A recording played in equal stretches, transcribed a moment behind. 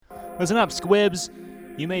Listen up, squibs.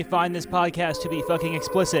 You may find this podcast to be fucking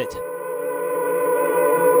explicit.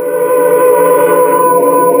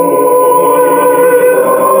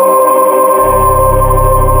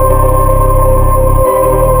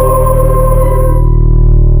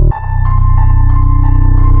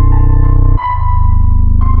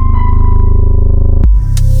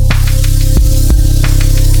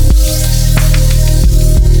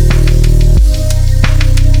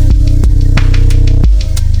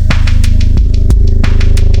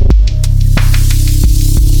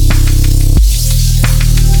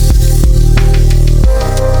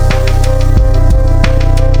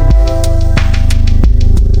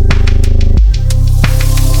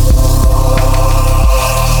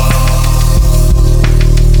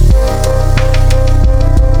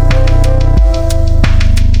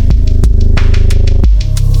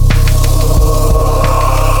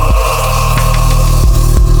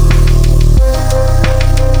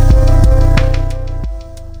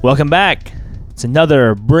 Welcome back. It's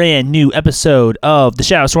another brand new episode of the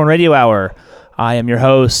Shadowsworn Radio Hour. I am your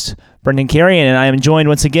host, Brendan Carrion, and I am joined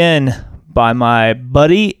once again by my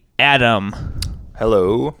buddy, Adam.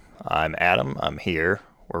 Hello, I'm Adam. I'm here.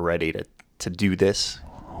 We're ready to do this.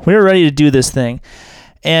 We're ready to do this thing.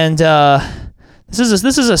 And this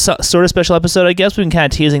is a sort of special episode, I guess. We've been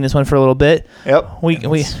kind of teasing this one for a little bit. Yep.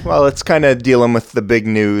 It's kind of dealing with the big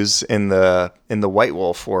news in the White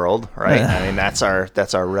Wolf world, right? I mean, that's our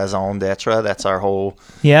raison d'etre. That's our whole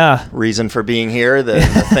reason for being here. The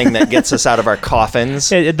thing that gets us out of our coffins.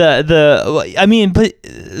 The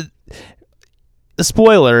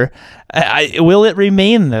spoiler. Will it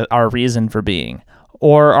remain our reason for being,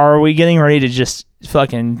 or are we getting ready to just jump?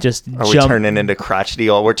 We turning into crotchety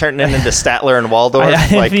old? We're turning into Statler and Waldorf,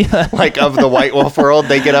 like of the White Wolf world.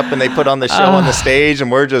 They get up and they put on the show on the stage,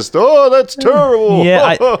 and we're just, that's terrible.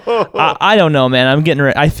 Yeah, I don't know, man. I'm getting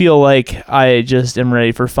ready. I feel like I just am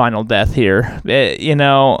ready for final death here.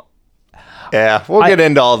 Yeah, we'll get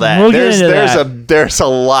into all that. There's a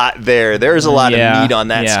lot there. There's a lot of meat on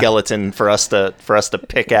that skeleton for us to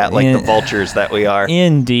pick at, like the vultures that we are.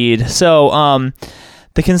 Indeed. So,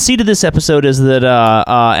 the conceit of this episode is that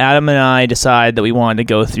Adam and I decide that we wanted to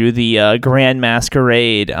go through the Grand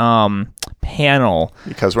Masquerade panel.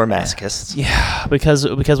 Because we're masochists. Yeah, because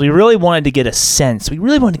we really wanted to get a sense.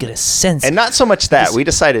 And not so much that. We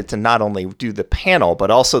decided to not only do the panel,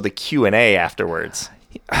 but also the Q&A afterwards.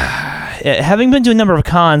 Having been to a number of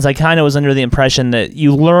cons, I kind of was under the impression that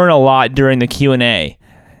you learn a lot during the Q&A.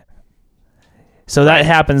 So that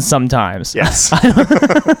happens sometimes. Yes.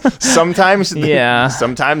 Sometimes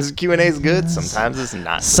the Q&A is good. Sometimes it's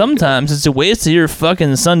not. Sometimes it's a waste of your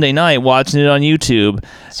fucking Sunday night watching it on YouTube.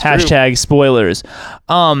 It's Hashtag true. Spoilers.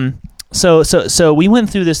 So we went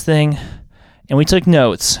through this thing and we took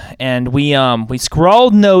notes and we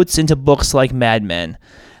scrawled notes into books like Mad Men.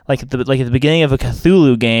 Like at the beginning of a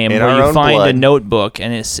Cthulhu game where you find a notebook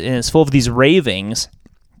and it's full of these ravings.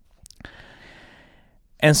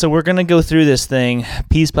 And so we're going to go through this thing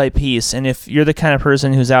piece by piece. And if you're the kind of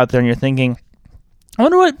person who's out there and you're thinking, I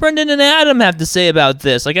wonder what Brendan and Adam have to say about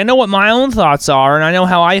this. Like, I know what my own thoughts are, and I know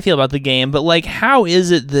how I feel about the game, but, like, how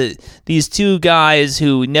is it that these two guys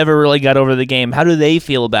who never really got over the game, how do they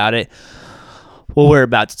feel about it? Well, we're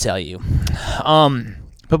about to tell you.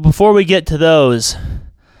 But before we get to those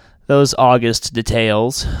August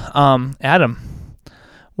details, Adam,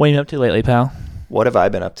 what have you been up to lately, pal? What have I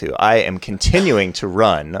been up to? I am continuing to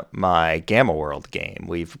run my Gamma World game.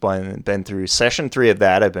 We've been through session 3 of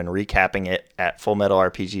that. I've been recapping it at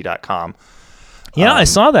fullmetalrpg.com. Yeah, I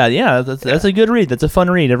saw that. Yeah, that's a good read. That's a fun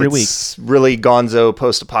read every week. It's really gonzo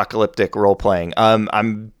post-apocalyptic role-playing.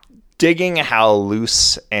 I'm digging how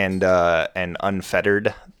loose and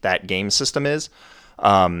unfettered that game system is,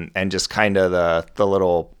 and just kind of the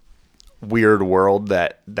little weird world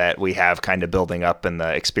that we have kind of building up and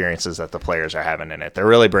the experiences that the players are having in it. They're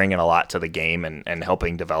really bringing a lot to the game and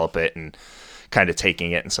helping develop it and kind of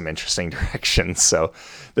taking it in some interesting directions. So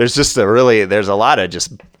there's a lot of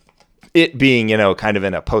just it being, kind of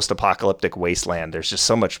in a post-apocalyptic wasteland. There's just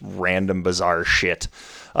so much random, bizarre shit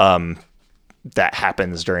that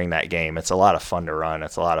happens during that game. It's a lot of fun to run.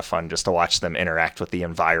 It's a lot of fun just to watch them interact with the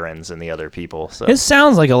environs and the other people. So it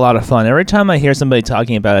sounds like a lot of fun. Every time I hear somebody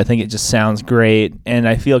talking about it, I think it just sounds great, and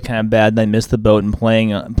I feel kind of bad that I missed the boat and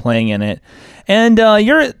playing in it. And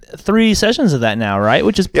you're at 3 sessions of that now, right?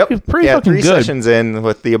 Which is pretty fucking 3 good. 3 sessions in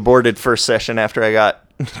with the aborted first session after I got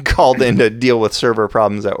called in to deal with server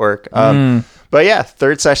problems at work. But yeah,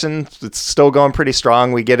 3rd session, it's still going pretty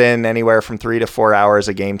strong. We get in anywhere from 3 to 4 hours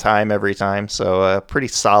of game time every time. So a pretty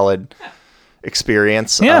solid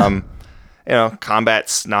experience. Yeah.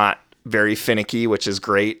 Combat's not very finicky, which is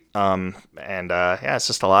great. Yeah, it's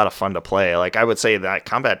just a lot of fun to play. Like, I would say that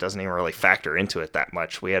combat doesn't even really factor into it that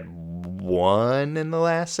much. We had one in the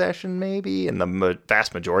last session, maybe, and the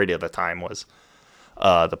vast majority of the time was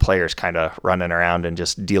the players kind of running around and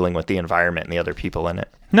just dealing with the environment and the other people in it.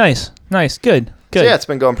 Nice. Good. So yeah, it's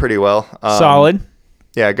been going pretty well. Solid.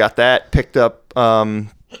 Yeah, I got that. Picked up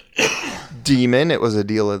Demon. It was a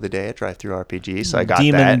deal of the day at Drive Thru RPG, so I got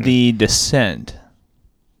Demon that. the Descent.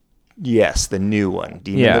 Yes, the new one,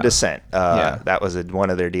 Demon the Descent. That was one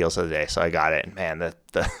of their deals of the day, so I got it. And man,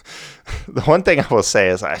 the one thing I will say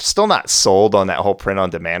is I'm still not sold on that whole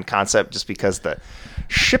print-on-demand concept, just because the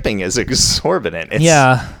shipping is exorbitant.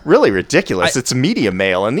 It's really ridiculous. It's media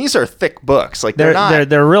mail, and these are thick books. Like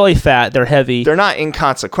they're really fat. They're heavy. They're not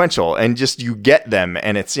inconsequential, and just you get them,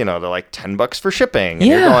 and it's they're like $10 for shipping. And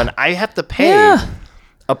you're going, I have to pay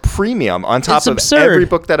a premium on top of every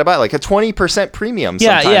book that I buy, like a 20% premium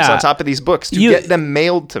sometimes on top of these books to get them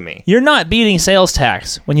mailed to me. You're not beating sales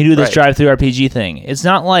tax when you do this Drive-Thru RPG thing. It's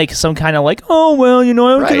not like some kind of like, oh, well, I'm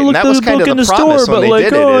going to look at the book in the store, but like,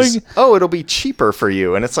 it'll be cheaper for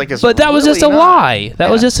you. And it's like, but that was just a lie. That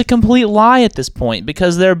was just a complete lie at this point,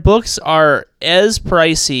 because their books are as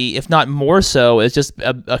pricey, if not more so, as just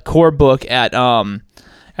a core book at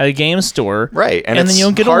a game store, right? And then you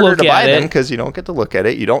don't get harder to buy at them because you don't get to look at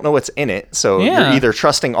it. You don't know what's in it, so you're either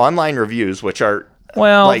trusting online reviews, which are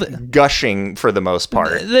gushing for the most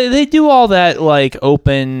part. They do all that like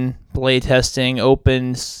open play testing,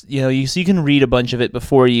 open. You can read a bunch of it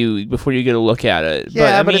before you get a look at it.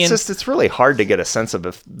 Yeah, but it's really hard to get a sense of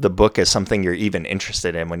if the book is something you're even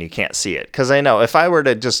interested in when you can't see it. Because I know if I were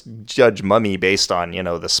to just judge Mummy based on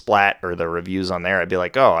the splat or the reviews on there, I'd be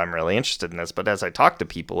like, oh, I'm really interested in this. But as I talked to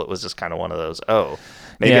people, it was just kind of one of those,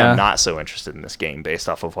 maybe I'm not so interested in this game based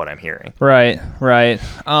off of what I'm hearing. Right.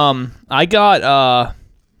 I got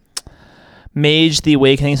Mage the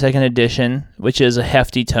Awakening 2nd Edition, which is a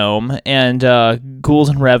hefty tome, and Ghouls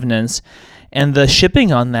and Revenants, and the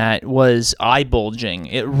shipping on that was eye-bulging.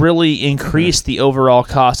 It really increased the overall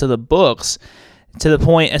cost of the books to the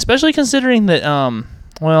point, especially considering that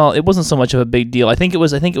it wasn't so much of a big deal. I think it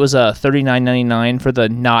was $39.99 for the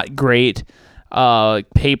not great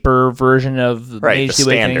paper version of Mage the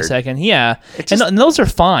Awakening 2nd. Yeah. And those are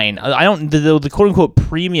fine. I don't the quote unquote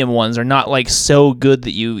premium ones are not like so good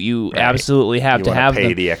that you absolutely have to have pay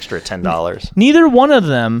them. The extra $10. Neither one of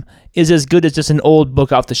them is as good as just an old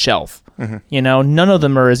book off the shelf. Mm-hmm. None of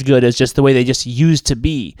them are as good as just the way they just used to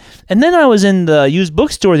be. And then I was in the used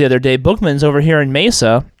bookstore the other day, Bookman's over here in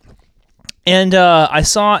Mesa, and I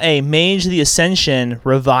saw a Mage the Ascension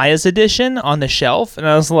revised edition on the shelf, and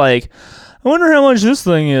I was like, I wonder how much this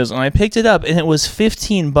thing is. And I picked it up, and it was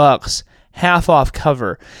 $15, half off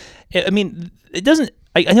cover. It doesn't.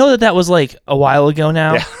 I know that was like a while ago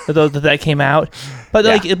now that came out, but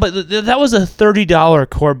that was a $30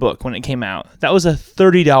 core book when it came out. That was a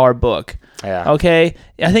 $30 book. Yeah. Okay.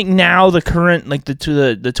 I think now the current the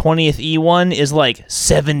 20th E one is like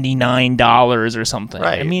 $79 or something.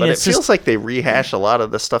 Right. But it feels like they rehash a lot of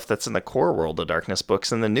the stuff that's in the core World of Darkness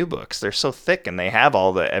books in the new books. They're so thick and they have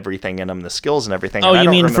all the everything in them, the skills and everything. Oh, you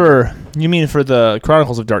mean for the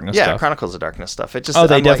Chronicles of Darkness stuff? Yeah, Chronicles of Darkness stuff. It just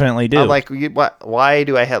they definitely do. I'm like, why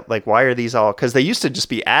do I have why are these all? Because they used to just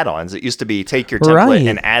be add-ons. It used to be take your template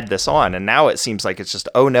and add this on, and now it seems like it's just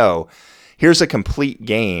here's a complete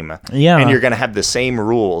game, and you're going to have the same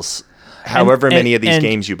rules however many of these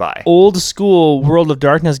games you buy. Old school World of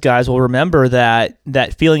Darkness guys will remember that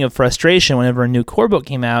feeling of frustration whenever a new core book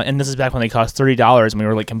came out, and this is back when they cost $30, and we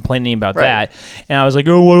were like complaining about that. And I was like,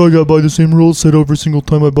 oh, why do I got to buy the same rules set every single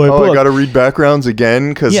time I buy a book? I got to read backgrounds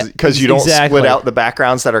again because you don't split out the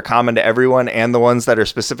backgrounds that are common to everyone and the ones that are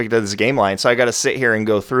specific to this game line. So I got to sit here and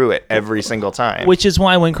go through it every single time. Which is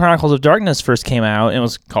why when Chronicles of Darkness first came out, and it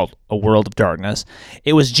was called A World of Darkness,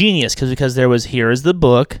 it was genius because there was here's the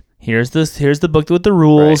book. Here's the book with the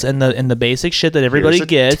rules and the basic shit that everybody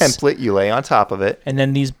gets. Template you lay on top of it, and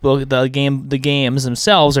then the games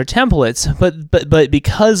themselves are templates. But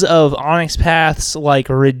because of Onyx Path's like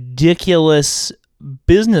ridiculous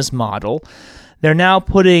business model, they're now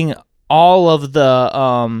putting all of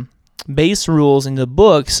the base rules into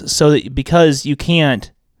books, so that because you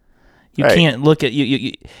can't look at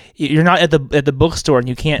you're not at the bookstore and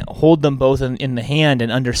you can't hold them both in the hand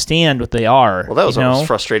and understand what they are. Well, that was what was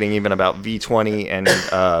frustrating even about V20 and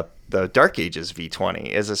the Dark Ages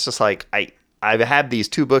V20 is it's just like I've had these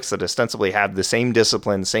two books that ostensibly have the same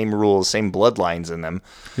discipline, same rules, same bloodlines in them.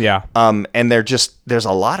 Yeah. And there's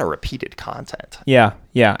a lot of repeated content. Yeah.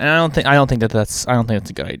 Yeah. And I don't think that's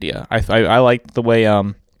a good idea. I like the way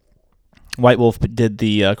White Wolf did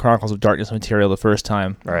the Chronicles of Darkness material the first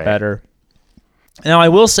time Right. better. Now, I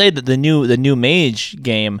will say that the new Mage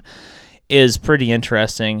game is pretty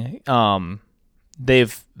interesting.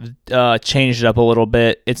 They've changed it up a little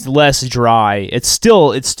bit. It's less dry. It's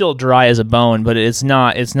still dry as a bone, but it's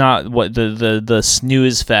not what the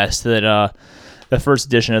snooze fest that the first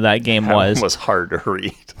edition of that game was. It was hard to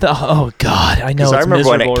read. Oh God, I know. It's I remember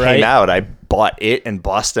when it miserable, came right? out, I bought it and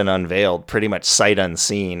Boston Unveiled pretty much sight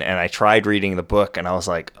unseen, and I tried reading the book, and I was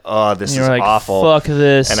like, "Oh, this You're is like, awful." Fuck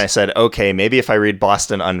this. And I said, "Okay, maybe if I read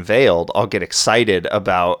Boston Unveiled, I'll get excited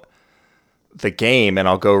about the game, and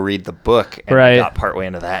I'll go read the book." And Right. I got partway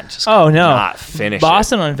into that and just Oh no, not finish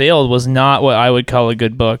Boston Unveiled was not what I would call a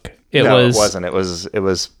good book. It No, was. it wasn't. It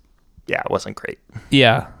was. Yeah, it wasn't great.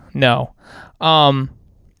 Yeah, no. I'm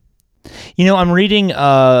reading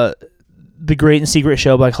The Great and Secret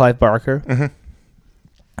Show by Clive Barker. Mm-hmm.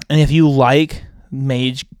 And if you like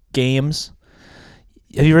mage games,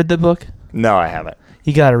 have you read the book? No, I haven't.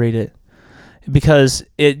 You got to read it. Because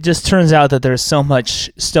it just turns out that there's so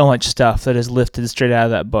much stuff that is lifted straight out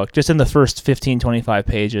of that book, just in the first 15, 25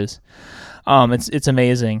 pages. It's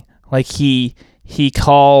amazing. Like he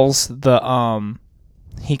calls the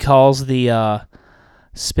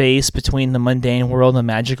space between the mundane world and the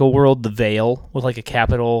magical world the veil, with like a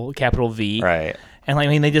capital V. Right. And like, I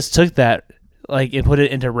mean, they just took that like and put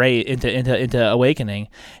it into into Awakening,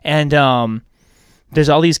 and there's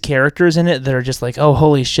all these characters in it that are just like, oh,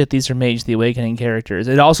 holy shit, these are Mage the Awakening characters.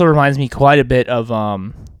 It also reminds me quite a bit of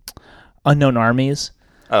Unknown Armies.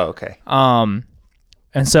 Oh, okay.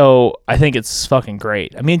 And so I think it's fucking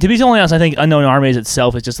great. I mean, to be totally honest, I think Unknown Armies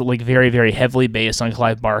itself is just like very, very heavily based on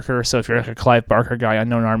Clive Barker. So if you're like a Clive Barker guy,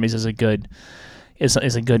 Unknown Armies is a good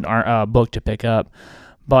book to pick up.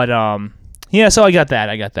 But yeah, so I got that,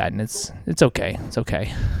 and it's okay. It's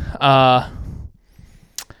okay.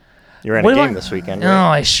 You ran a game this weekend, Oh,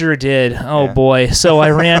 right? I sure did. Oh Yeah. boy. So I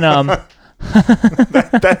ran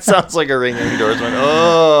That sounds like a ringing endorsement.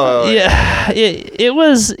 Oh. yeah, it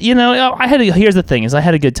was, here's the thing is I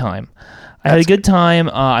had a good time. I had a good time.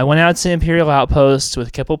 I went out to Imperial Outpost with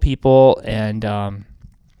a couple people, and I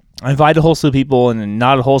invited a whole slew of people, and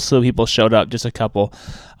not a whole slew of people showed up, just a couple.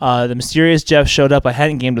 The mysterious Jeff showed up. I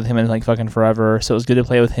hadn't gamed with him in like fucking forever, so it was good to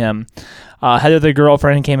play with him. Heather, the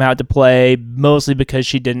girlfriend, came out to play, mostly because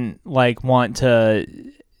she didn't like want to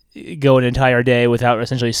go an entire day without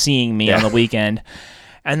essentially seeing me on the weekend.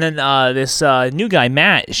 And then this new guy,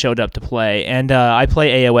 Matt, showed up to play, and I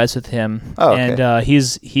play AOS with him. Oh, okay. And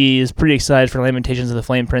he's pretty excited for Lamentations of the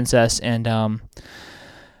Flame Princess, and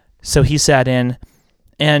so he sat in,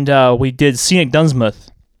 and we did Scenic Dunsmouth,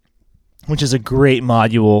 which is a great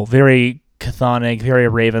module, very chthonic, very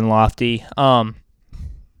Ravenlofty.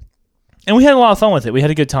 And we had a lot of fun with it. We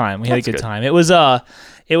had a good time. That's good. time. It was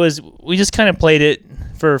we just kind of played it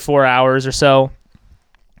for 4 hours or so,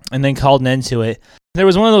 and then called an end to it. There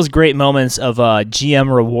was one of those great moments of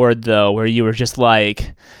GM reward though, where you're just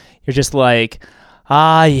like,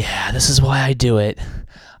 yeah, this is why I do it.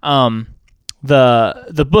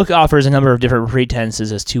 The book offers a number of different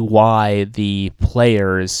pretenses as to why the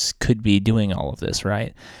players could be doing all of this,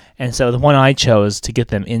 right? And so the one I chose to get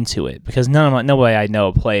them into it, because nobody I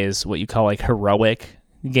know plays what you call like heroic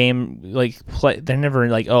game, like play. They're never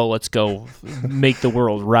like, oh, let's go make the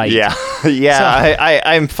world right. Yeah.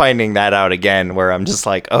 I'm finding that out again, where I'm just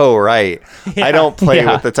like, oh, right. I don't play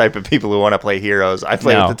with the type of people who want to play heroes. I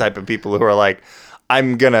play with the type of people who are like,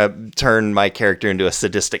 I'm going to turn my character into a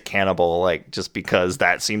sadistic cannibal, like, just because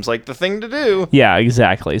that seems like the thing to do. Yeah,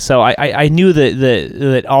 exactly. So I knew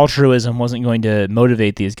that altruism wasn't going to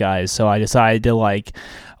motivate these guys, so I decided to like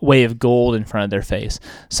wave gold in front of their face.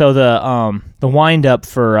 So the wind up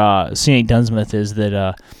for Scenic Dunsmouth is that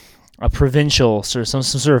a provincial some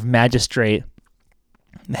sort of magistrate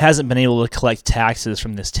hasn't been able to collect taxes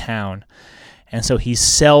from this town, and so he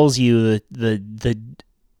sells you the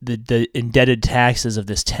indebted taxes of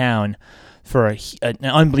this town for an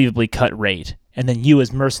unbelievably cut rate. And then you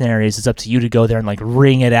as mercenaries, it's up to you to go there and like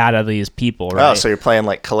wring it out of these people, right? Oh, so you're playing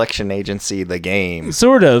like Collection Agency, the game.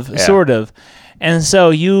 Sort of. And so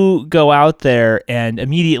you go out there and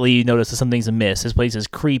immediately you notice that something's amiss. This place is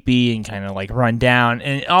creepy and kind of like run down.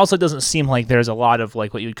 And it also doesn't seem like there's a lot of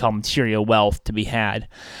like what you would call material wealth to be had.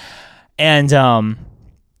 And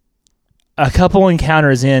a couple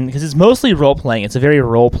encounters in, because it's mostly role-playing. It's a very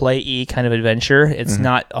role-play-y kind of adventure. It's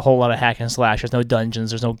not a whole lot of hack and slash. There's no dungeons.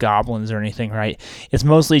 There's no goblins or anything, right? It's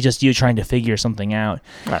mostly just you trying to figure something out.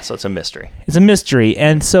 So it's a mystery. It's a mystery.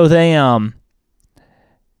 And so they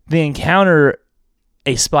encounter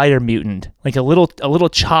a spider mutant, like a little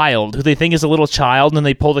child who they think is a little child, and then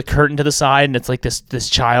they pull the curtain to the side, and it's like this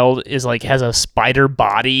child is like has a spider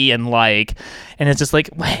body, and it's just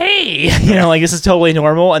like, hey, like this is totally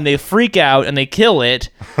normal, and they freak out and they kill it,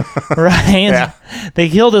 right? Yeah. They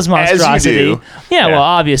kill this monstrosity. As you do. Yeah, well,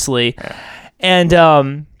 obviously, and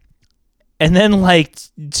then like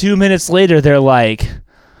 2 minutes later, they're like,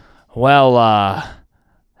 well,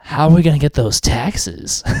 how are we gonna get those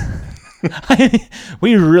taxes?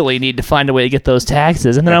 We really need to find a way to get those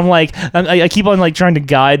taxes. And then I'm like, I keep on like trying to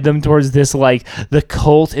guide them towards this like the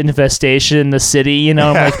cult infestation in the city. I'm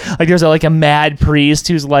like there's a mad priest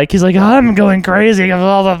he's like, I'm going crazy of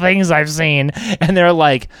all the things I've seen, and they're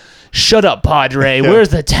like, shut up, Padre. Where's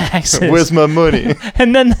the taxes? Where's my money?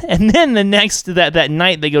 And then the next that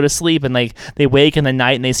night they go to sleep, and they wake in the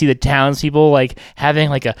night and they see the townspeople like having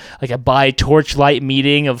like a by torchlight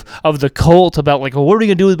meeting of the cult about like, well, what are we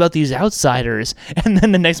gonna do about these outsiders? And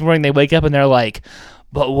then the next morning they wake up and they're like,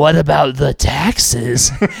 but what about the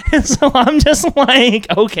taxes? And so I'm just like,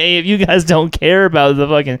 okay, if you guys don't care about the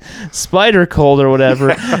fucking spider cult or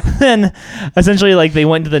whatever, then essentially like they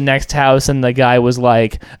went to the next house and the guy was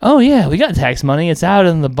like, oh yeah, we got tax money. It's out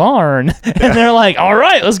in the barn. And they're like, all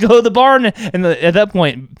right, let's go to the barn. And at that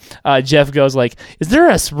point, Jeff goes like, is there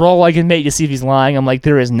a roll I can make to see if he's lying? I'm like,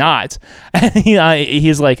 there is not. And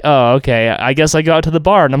he's like, oh, okay, I guess I go out to the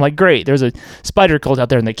barn. I'm like, great, there's a spider cult out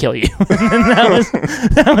there and they kill you. And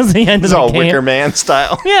that was the end of the game. It's all Wicker Man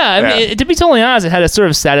style. Yeah, I mean, to be totally honest, it had a sort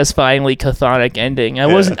of satisfyingly cathartic ending. I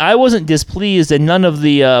wasn't displeased, and none of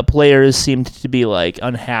the players seemed to be like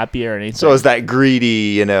unhappy or anything. So it was that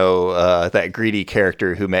greedy, that greedy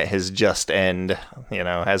character who met his just end,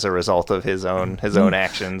 as a result of his own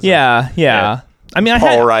actions. Yeah. I mean,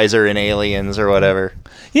 Paul Reiser in Aliens or whatever.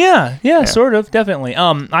 Yeah, sort of, definitely.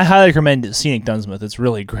 I highly recommend Scenic Dunsmith. It's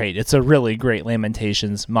really great. It's a really great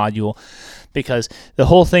Lamentations module, because the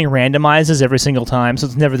whole thing randomizes every single time, so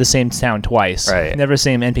it's never the same sound twice. Right. Never the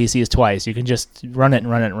same NPCs twice. You can just run it.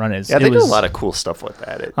 Yeah, they do a lot of cool stuff with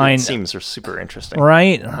that. It seems super interesting.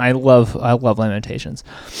 Right? I love Lamentations.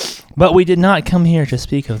 But we did not come here to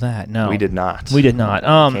speak of that, no. We did not. We did not.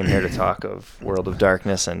 We came here to talk of World of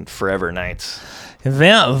Darkness and Forever Nights.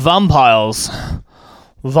 Vampires.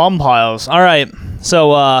 All right.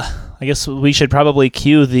 So I guess we should probably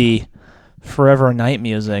cue the Forever Night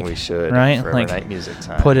music. We should. Right? Forever Night music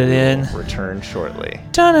time. Put it in. Return shortly.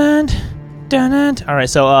 Dun dun. All right.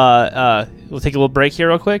 So we'll take a little break here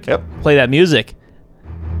real quick. Yep. Play that music.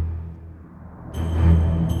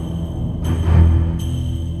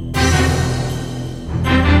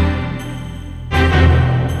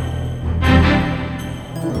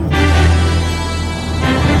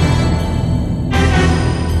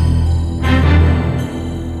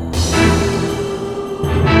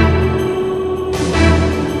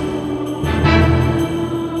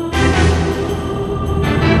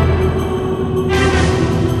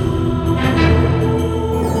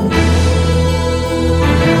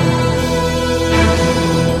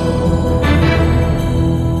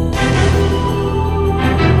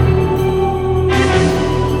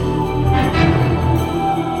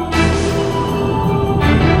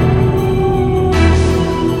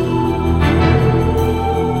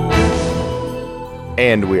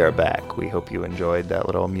 And we are back. We hope you enjoyed that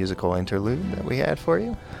little musical interlude that we had for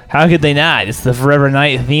you. How could they not? It's the Forever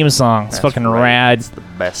Night theme song. It's fucking rad. It's the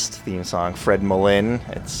best theme song. Fred Molin.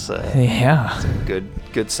 It's it's a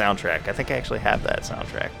good soundtrack. I think I actually have that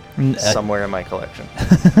soundtrack somewhere in my collection.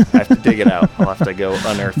 I have to dig it out. I'll have to go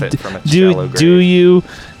unearth it from its shallow grave.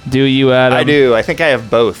 Do you, Adam? I do. I think I have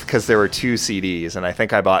both because there were 2 CDs, and I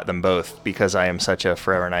think I bought them both because I am such a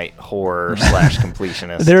Forever Night horror /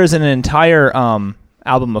 completionist. There is an entire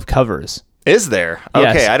album of covers. Is there?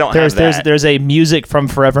 Okay, yes. I don't have that. There's a music from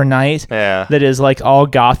Forever Night that is like all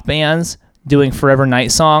goth bands doing Forever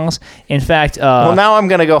Night songs. In fact, well, now I'm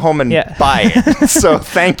gonna go home and buy it. So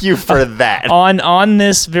thank you for that. On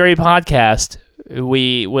this very podcast,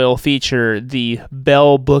 we will feature the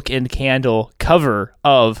Bell Book and Candle cover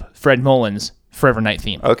of Fred Mullins' Forever Night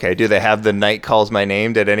theme. Okay, do they have the Night Calls My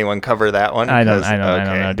Name? Did anyone cover that one? I don't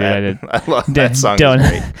know, dude. I love that song.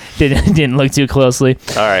 Is great. Didn't look too closely.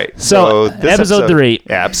 All right. So this episode 3.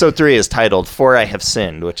 Yeah, episode 3 is titled For I Have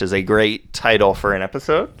Sinned, which is a great title for an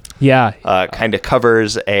episode. Yeah. kind of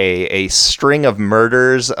covers a string of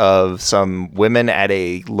murders of some women at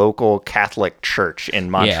a local Catholic church in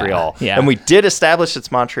Montreal. Yeah. And we did establish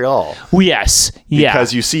it's Montreal. Yes. Yeah.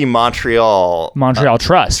 Because you see Montreal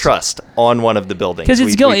Trust on one of the buildings. Because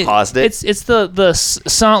it's we paused it. It's the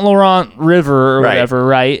Saint Laurent River or whatever,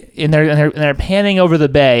 right? And they're panning over the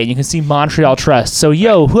bay, and you can see Montreal Trust. So,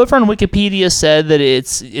 whoever on Wikipedia said that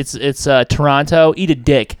it's Toronto, eat a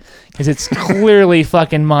dick, because it's clearly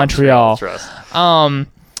fucking Montreal. Trust.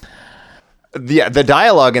 The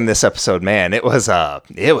dialogue in this episode, man, it was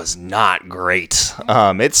not great.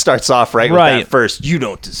 It starts off with that first, "You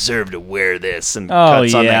don't deserve to wear this," and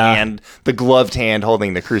cuts on the gloved hand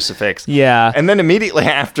holding the crucifix. Yeah. And then immediately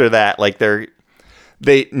after that, like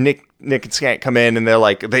Nick and Scant come in and they're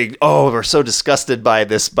like, we're so disgusted by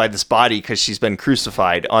this body because she's been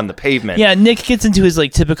crucified on the pavement. Yeah, Nick gets into his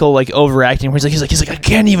like typical like overacting where he's like I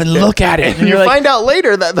can't even look at it. And you find out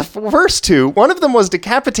later that the first two, one of them was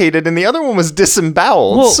decapitated and the other one was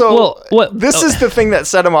disemboweled. This is the thing that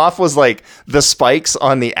set him off, was like the spikes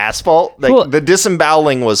on the asphalt. Like the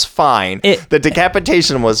disemboweling was fine, the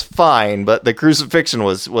decapitation was fine, but the crucifixion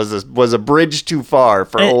was a bridge too far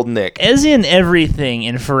for old Nick. As in everything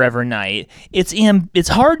in Forever Night, it's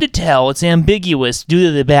hard to tell. It's ambiguous due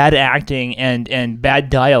to the bad acting and bad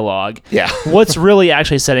dialogue. Yeah. What's really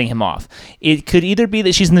actually setting him off? It could either be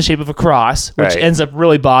that she's in the shape of a cross, which ends up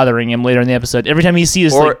really bothering him later in the episode. Every time he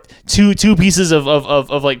sees like two pieces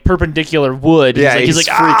of like perpendicular wood, he's like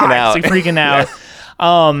freaking out. He's like freaking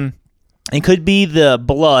out. It could be the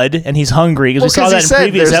blood, and he's hungry, because we saw that in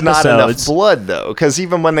previous episodes. There's not enough blood, though, because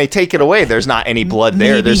even when they take it away, there's not any blood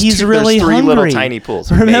there. Maybe there's he's really there's three hungry. little tiny pools.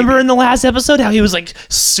 Remember in the last episode how he was like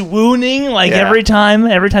swooning every time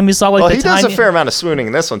he saw like he does a fair amount of swooning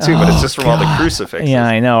in this one too, but it's just from all the crucifixes. Yeah,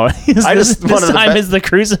 I know. This time is the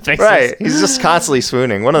crucifixes. Right, he's just constantly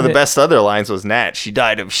swooning. One of the best other lines was Nat. She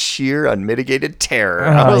died of sheer unmitigated terror.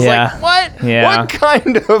 I was like, what? Yeah. What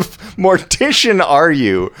kind of mortician are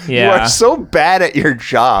you? Yeah. You are so bad at your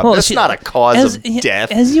job. That's not a cause of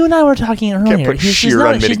death. As you and I were talking earlier, she's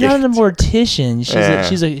not a mortician.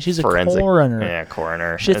 She's a coroner. Yeah,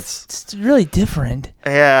 coroner. It's really different.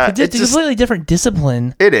 Yeah, it's a completely different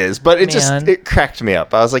discipline. It is, but it cracked me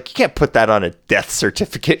up. I was like, you can't put that on a death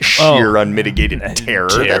certificate. Sheer unmitigated terror.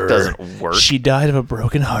 That doesn't work. She died of a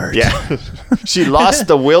broken heart. Yeah, she lost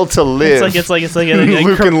the will to live. It's like Luke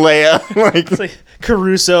and Leia. It's like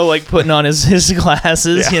Caruso like putting on his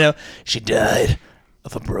glasses. Yeah. She died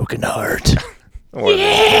of a broken heart.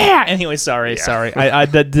 Yeah. Anyway, sorry. I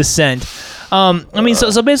the descent.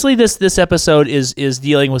 So basically this episode is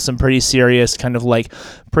dealing with some pretty serious kind of like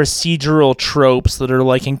procedural tropes that are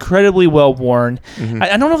like incredibly well worn. Mm-hmm.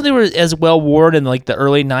 I don't know if they were as well worn in like the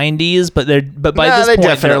early 90s, but by this point they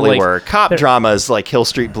definitely were. Like, cop dramas like Hill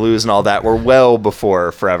Street Blues and all that were well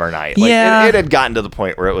before Forever Night. Like, it had gotten to the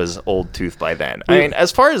point where it was old tooth by then. I mean,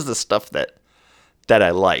 as far as the stuff that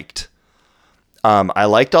I liked, I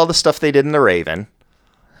liked all the stuff they did in The Raven.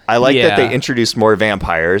 I like that they introduced more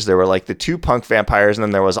vampires. There were like the two punk vampires, and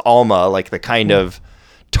then there was Alma, like the kind of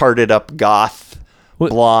tarted up goth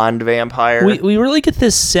blonde vampire. We really get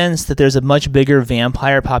this sense that there's a much bigger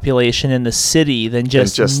vampire population in the city than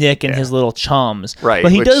just Nick and his little chums. Right.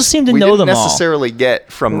 But he does seem to know them all. We didn't necessarily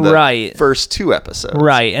get from the first two episodes.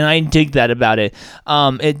 Right, and I dig that about it.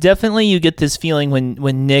 It definitely, you get this feeling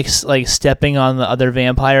when Nick's like stepping on the other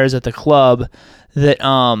vampires at the club that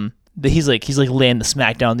he's like laying the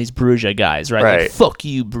smack down on these Bruja guys, right? Like, fuck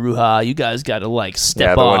you, Bruja. You guys got to like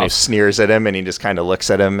step off. Yeah, the one who sneers at him and he just kind of looks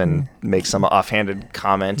at him and makes some offhanded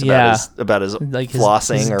comment about his like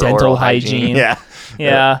flossing his or dental oral hygiene.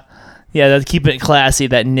 Yeah. That's keeping it classy,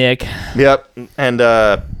 that Nick. Yep. And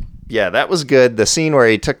that was good. The scene where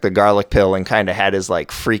he took the garlic pill and kind of had his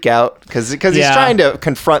like freak out because he's trying to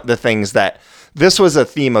confront the things that. This was a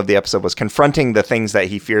theme of the episode, was confronting the things that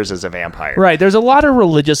he fears as a vampire. Right. There's a lot of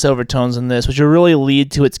religious overtones in this, which will really lead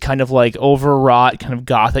to its kind of like overwrought kind of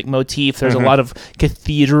gothic motif. There's a lot of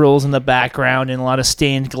cathedrals in the background and a lot of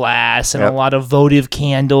stained glass and a lot of votive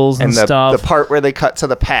candles and stuff. The part where they cut to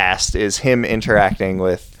the past is him interacting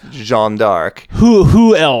with Jeanne d'Arc.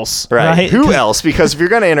 Who else? Right. Who else? Because if you're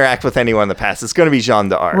going to interact with anyone in the past, it's going to be Jeanne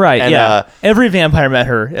d'Arc. Right. And, every vampire met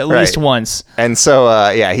her at least once. And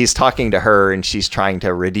so, he's talking to her and she's trying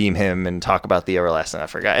to redeem him and talk about the everlasting. I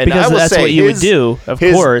forgot. And because that's what you would do, of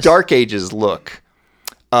course. His Dark Ages look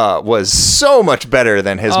was so much better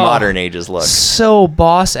than his modern ages look. So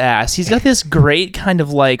boss ass. He's got this great kind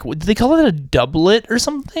of like, do they call it a doublet or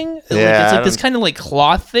something? Yeah, it's like this kind of like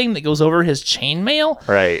cloth thing that goes over his chainmail.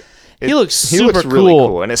 Right. He looks super He looks really cool.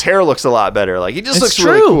 cool, and his hair looks a lot better. Like he just It's looks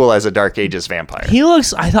really true. cool as a Dark Ages vampire.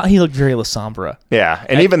 I thought he looked very La Sombra. Yeah,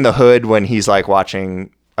 and even the hood when he's like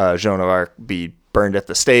watching Joan of Arc be burned at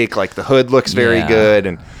the stake, like the hood looks very Yeah. good,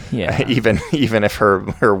 and Yeah. even if her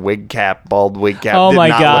bald wig cap Oh did my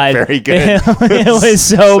not God. look very good. It was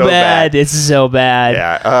so bad. It's so bad.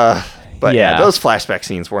 Yeah, but Yeah. those flashback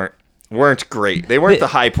scenes weren't great. They weren't the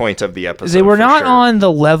high point of the episode. They were for not sure. on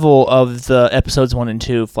the level of the episodes 1 and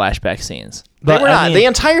 2 flashback scenes. They But were I not. mean, The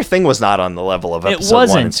entire thing was not on the level of It episode 1 and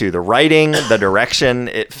wasn't. 2. The writing, the direction,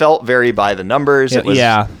 it felt very by the numbers. It was,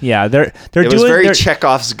 yeah. They're It doing was very they're-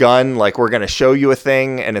 Chekhov's gun. Like, we're going to show you a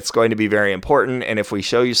thing, and it's going to be very important. And if we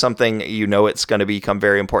show you something, you know it's going to become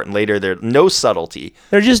very important later. There's no subtlety.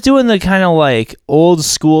 They're just doing the kind of like old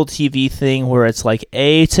school TV thing where it's like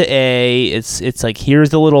A to A. It's like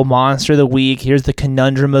here's the little monster of the week. Here's the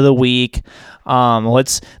conundrum of the week.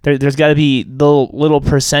 There's got to be the little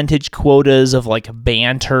percentage quotas of like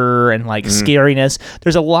banter and like scariness.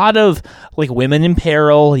 There's a lot of like women in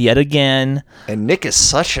peril yet again. And Nick is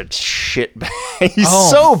such a shit bag. He's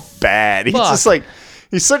Oh, so bad. He's fuck. just like,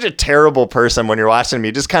 he's such a terrible person when you're watching him.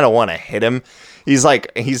 You just kind of want to hit him.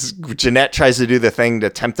 Jeanette tries to do the thing to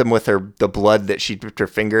tempt him with the blood that she dipped her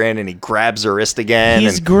finger in, and he grabs her wrist again.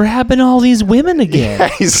 He's and grabbing all these women again. yeah,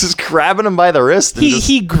 he's just grabbing him by the wrist. And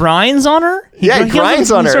He grinds on her. He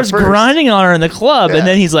grinds on her He starts first. grinding on her in the club, Yeah. and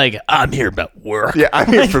then he's like, "I'm here about work." yeah, I'm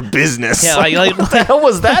here for business. Yeah, Like, what the hell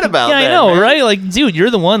was that about? Yeah, I then, know, man? right? Like, dude, you're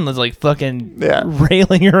the one that's like fucking Yeah.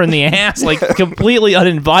 railing her in the ass, like completely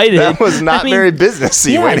uninvited. That was not I mean, very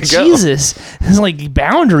businessy. Yeah, Way to go. Jesus, it's like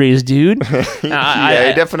boundaries, dude. He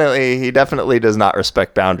definitely does not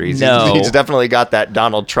respect boundaries. No. He's definitely got that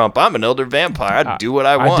Donald Trump. I'm an elder vampire. I do what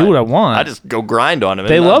I want. do what I want. I just go grind on him.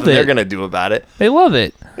 They and love nothing it. They're gonna do about it. They love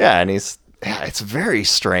it. Yeah, and it's very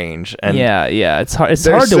strange. And Yeah, it's hard. It's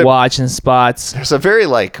There's hard to some- watch in spots. there's a very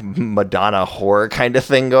like Madonna horror kind of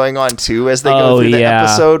thing going on too as they Oh, go through the yeah.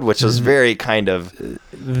 episode, which was very kind of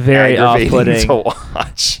Very aggravating off-putting. to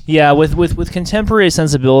watch. Yeah, with contemporary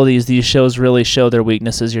sensibilities, these shows really show their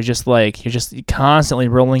weaknesses. You're just constantly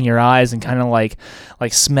rolling your eyes and kind of like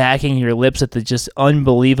smacking your lips at the just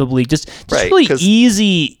unbelievably just Right, really 'cause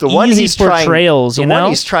easy The one he's portrayals. trying, You the one know,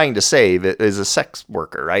 he's trying to save is a sex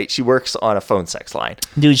worker, right? She works on a phone sex line.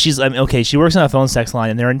 dude, okay. She works on a phone sex line,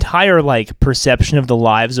 and their entire like perception of the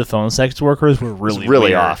lives of phone sex workers were really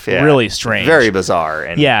Really weird, off, yeah. really strange, Very bizarre.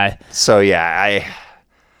 And yeah. So I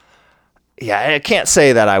can't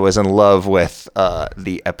say that I was in love with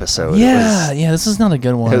the episode. Yeah, this is not a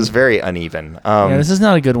good one. It was very uneven. Yeah, this is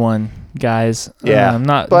not a good one, guys. Yeah, I'm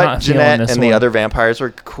not. but not feeling Jeanette this and one. the other vampires were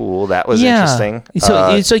cool. That was interesting.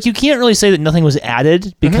 So it's like you can't really say that nothing was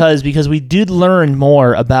added because we did learn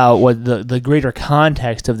more about what the greater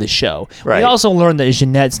context of the show. Right. We also learned that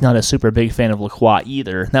Jeanette's not a super big fan of LaCroix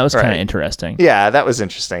either. That was kind of Right. interesting. Yeah, that was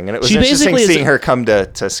interesting, and it was She interesting basically is- seeing her come to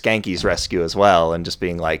Skanky's rescue as well, and just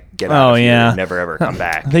being like, "Get out Oh, of here, yeah. never ever come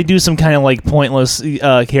back." They do some kind of like pointless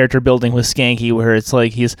character building with Skanky, where it's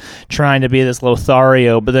like he's trying to be this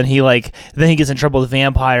Lothario, but then he gets in trouble with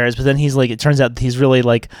vampires. But then he's like, it turns out he's really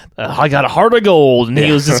like, I got a heart of gold, and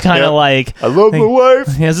he was just kind of Yeah. like, I love my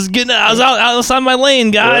wife. yeah, I was outside my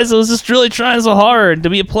lane, guys. I was just really trying so hard to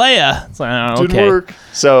be a player. It's like, oh, Didn't okay. work.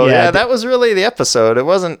 So Yeah, that was really the episode. It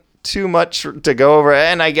wasn't too much to go over,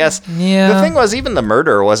 and I guess Yeah. the thing was, even the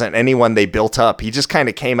murderer wasn't anyone they built up. He just kind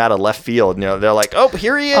of came out of left field. You know, they're like, "Oh,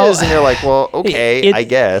 here he is," Oh, and you're like, "Well, okay, I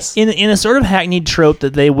guess." In a sort of hackneyed trope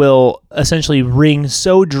that they will essentially wring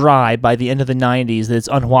so dry by the end of the 90s that it's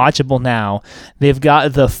unwatchable now, they've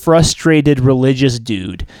got the frustrated religious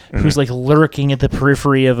dude who's like lurking at the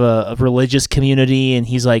periphery of a religious community, and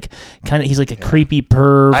he's like a creepy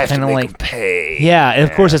perv, I have to kind of make like him pay. yeah, and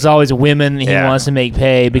of course it's always women he Yeah. wants to make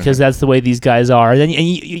pay because that's the way these guys are. And then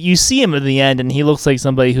you see him at the end, and he looks like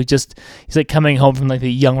somebody who he's like coming home from like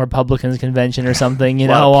the Young Republicans convention or something. You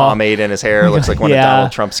A lot know, of pomade in his hair. Looks like one Yeah. of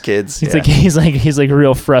Donald Trump's kids. He's Yeah. he's like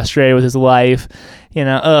real frustrated with his life, you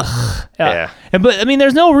know. Ugh. Yeah. But I mean,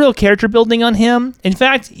 there's no real character building on him. In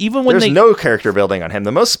fact, even when There's no character building on him.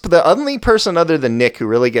 The only person other than Nick who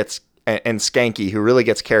really gets and Skanky who really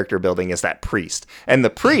gets character building is that priest. And the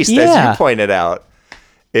priest, as Yeah. you pointed out,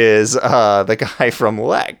 is the guy from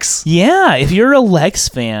Lex. yeah, if you're a Lex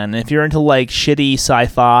fan, if you're into like shitty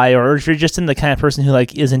sci-fi, or if you're just in the kind of person who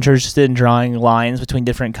like is interested in drawing lines between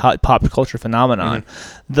different pop culture phenomenon,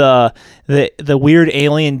 the weird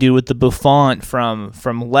alien dude with the bouffant from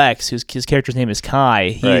Lex, his character's name is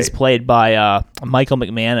Kai. He is Right. played by Michael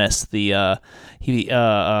McManus, the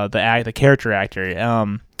character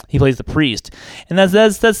actor. He plays the priest, and that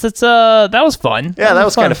was fun. Yeah, that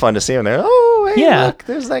was kind of fun to see him there. Oh, hey, Yeah. look,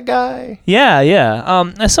 there's that guy.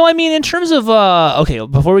 Yeah. So I mean, in terms of okay,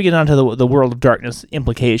 before we get on to the World of Darkness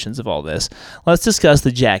implications of all this, let's discuss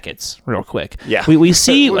the jackets real quick. Yeah, we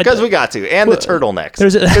see because we got to, and the turtlenecks.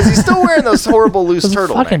 There's because he's still wearing those horrible loose those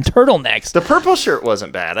turtlenecks. fucking turtlenecks. The purple shirt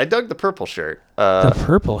wasn't bad. I dug the purple shirt. The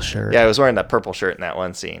purple shirt. Yeah, I was wearing that purple shirt in that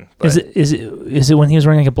one scene. But Is it when he was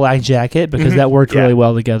wearing like a black jacket, because that worked Yeah. really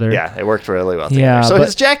well together? yeah, it worked really well together. Yeah, so but-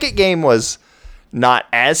 his jacket game was not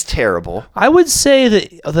as terrible. I would say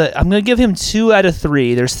that I'm going to give him 2 out of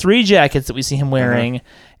 3. There's 3 jackets that we see him wearing,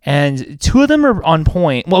 and 2 of them are on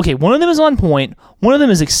point. Well, okay, one of them is on point, one of them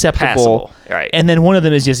is acceptable, Passable, right. and then one of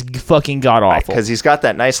them is just fucking god awful. Because he's got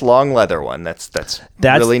that nice long leather one. That's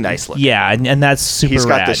really nice looking. Yeah, and that's super He's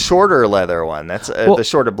got rad. the shorter leather one. That's the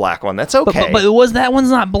shorter black one. That's okay. But that one's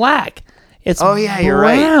not black. It's oh yeah, you're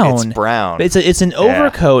right. It's brown. It's an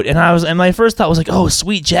overcoat, and my first thought was like, oh,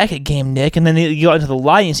 sweet jacket game, Nick. And then you go into the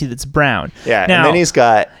light and you see that's brown. Yeah, now, and then he's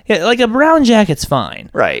got like a brown jacket's fine,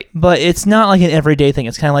 right. but it's not like an everyday thing.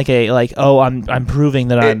 It's kind of like I'm proving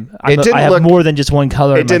that I didn't have look- more than just one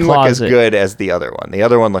color in It my didn't look as closet. good as the other one. The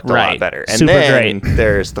other one looked a lot Right. better. And Super then great.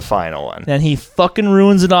 there's the final one. And he fucking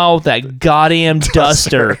ruins it all with that goddamn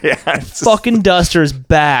duster. Yeah, it's just Fucking duster's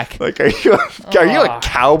back. like, are you a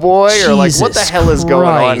cowboy or like what the Jesus hell is going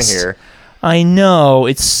on Christ. here? I know,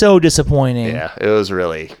 it's so disappointing. Yeah, it was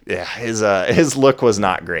really his look was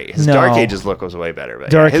not great. His No. Dark Ages look was way better, but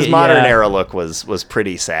Dark his A- modern yeah. era look was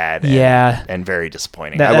pretty sad. And, Yeah. and very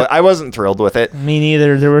disappointing. That- I wasn't thrilled with it. Me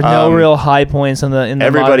neither. There were no real high points in the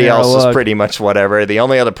Everybody modern era else was look. pretty much whatever. The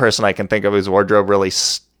only other person I can think of whose wardrobe really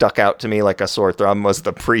stuck out to me like a sore thumb was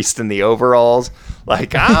the priest in the overalls.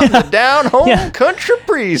 Like, I'm the down-home Yeah. country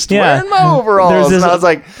priest Yeah. wearing my overalls. There's this- And I was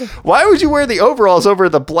like, why would you wear the overalls over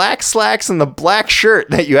the black slacks and the black shirt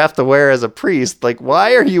that you have to wear as a priest? Like,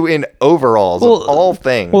 why are you in overalls of all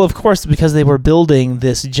things? Well, of course, because they were building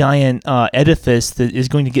this giant edifice that is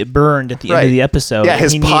going to get burned at the end of the episode. Yeah, and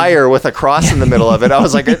his he pyre with a cross in the middle of it. I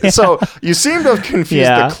was like, so you seem to have confused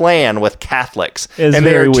Yeah. the Klan with Catholics. It's and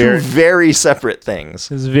they very are two weird. very separate things.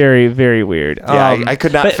 It's very, very weird. Yeah, I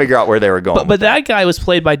could not figure out where they were going. But that guy was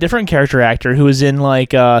played by a different character actor who was in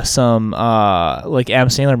like some like Adam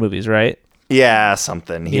Sandler movies, right? Yeah,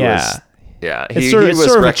 something. He Yeah. was. Yeah, It's he sort was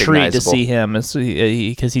of a treat to recognizable. see him,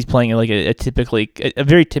 because he's playing like a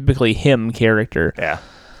very typically him character. Yeah,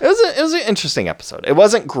 it was an interesting episode. It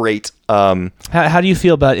wasn't great. How do you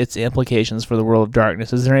feel about its implications for the World of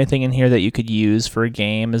Darkness? Is there anything in here that you could use for a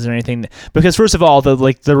game? Is there anything because first of all,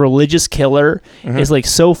 the religious killer is like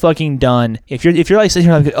so fucking done. If you're like sitting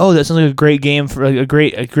here like, oh, that sounds like a great game for a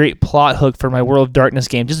great plot hook for my World of Darkness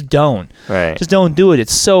game, just don't. Right. Just don't do it.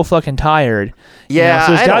 It's so fucking tired. Yeah,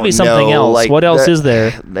 so there's I got to be don't something know. else. Like, what else is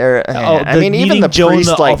there? I mean, even meeting the Joan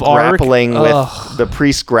priest like of Arc? grappling Ugh. with the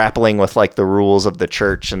priest grappling with like the rules of the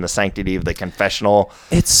church and the sanctity of the confessional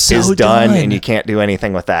It's so is done, and you can't do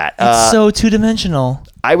anything with that. It's so two-dimensional.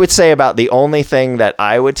 I would say about the only thing that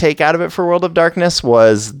I would take out of it for World of Darkness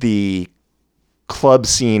was the club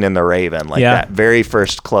scene in The Raven, like Yeah. that very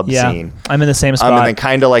first club Yeah, scene. I'm in the same spot. And then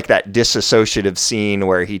kind of like that disassociative scene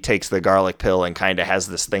where he takes the garlic pill and kind of has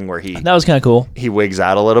this thing where he that was kind of cool. wigs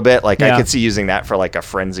out a little bit. Like Yeah. I could see using that for like a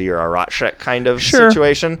frenzy or a Rotshek kind of Sure.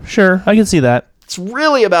 situation. Sure, I can see that. It's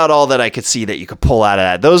really about all that I could see that you could pull out of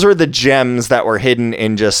that. Those were the gems that were hidden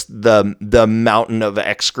in just the mountain of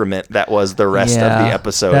excrement that was the rest of the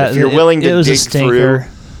episode. If you're willing to was a dig through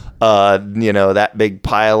stinker. that big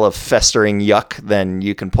pile of festering yuck, then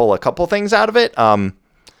you can pull a couple things out of it.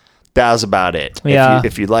 That was about it. Yeah.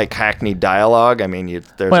 If you like hackneyed dialogue, I mean,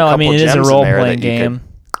 there's Well, a couple I mean, it gems is a in there role-playing that you game.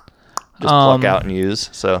 could just pluck out and use.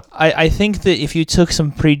 So I think that if you took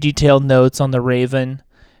some pretty detailed notes on the Raven,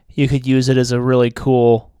 you could use it as a really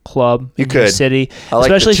cool club in your could. city. I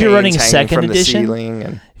like Especially the if you're running chains hanging second from the edition. ceiling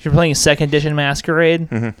and If you're playing a second edition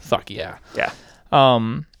Masquerade, fuck yeah. yeah.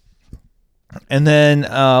 And then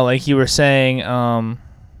like you were saying,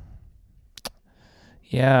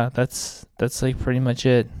 yeah, that's like pretty much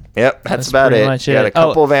it. Yep, that's about pretty it. much You got it. a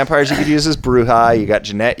couple of vampires you could use as Bruja. You got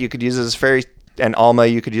Jeanette you could use as fairy, and Alma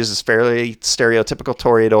you could use as fairly stereotypical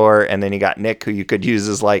Toreador, and then you got Nick who you could use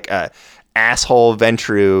as like a asshole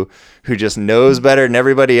Ventru who just knows better than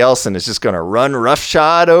everybody else and is just going to run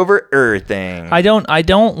roughshod over everything. I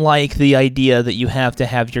don't like the idea that you have to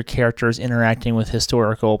have your characters interacting with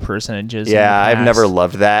historical personages. in Yeah, the I've past. never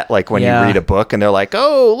loved that. Like when Yeah. you read a book and they're like,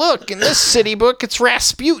 "Oh, look, in this city book, it's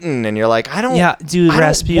Rasputin," and you're like, "I don't, Yeah, dude, I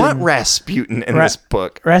Rasputin. don't want Rasputin in this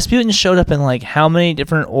book." Rasputin showed up in like how many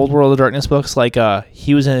different old World of Darkness books? Like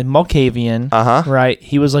he was in Malkavian, right?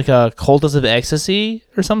 He was like a cultist of ecstasy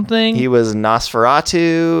or something. He was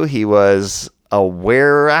Nosferatu. He was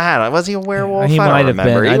was he a werewolf? He I might don't have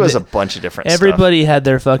remember. been. He was a bunch of different Everybody had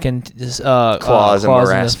their fucking claws and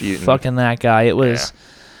Rasputin. Fucking that guy. It was,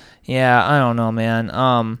 yeah, I don't know, man.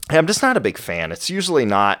 I'm just not a big fan. It's usually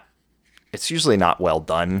not well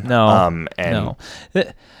done. No, no.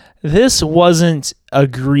 This wasn't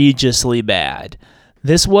egregiously bad.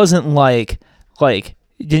 This wasn't like it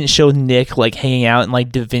didn't show Nick like hanging out in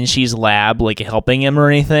like Da Vinci's lab, like helping him or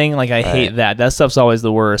anything. Like I hate that. That stuff's always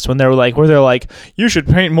the worst. When they're like, you should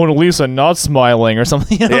paint Mona Lisa not smiling or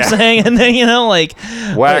something. You know what I'm saying? And then like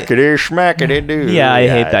whackity schmackity doo. Yeah, I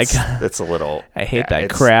hate that guy. That's a little. I hate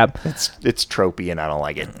that crap. It's tropey and I don't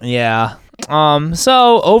like it. Yeah.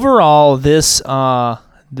 So overall, this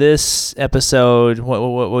episode,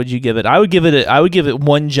 what would you give it? I would give it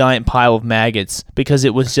one giant pile of maggots because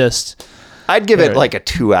it was just. I'd give it like a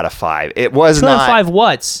 2 out of 5. It was 2 not. 2 out of 5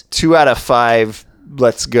 what? 2 out of 5.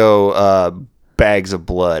 Let's go. Bags of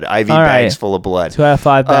blood. IV bags full of blood. 2 out of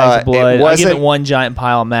 5 bags of blood. I give it one giant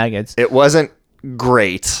pile of maggots. It wasn't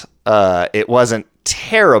great. It wasn't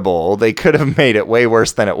terrible. They could have made it way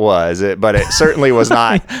worse than it was, but it certainly was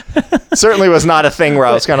not. Certainly was not a thing where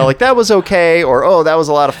I was kind of like, that was okay, or oh, that was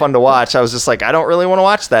a lot of fun to watch. I was just like, I don't really want to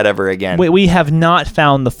watch that ever again. We have not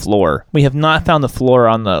found the floor. We have not found the floor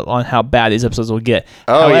on how bad these episodes will get.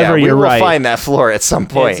 Oh, however, yeah, you're we will right. find that floor at some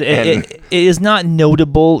point. It is not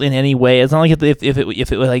notable in any way. It's not like if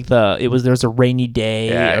it was like there's a rainy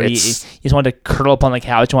day, or you just wanted to curl up on the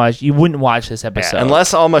couch and watch. You wouldn't watch this episode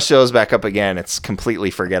unless Alma shows back up again. It's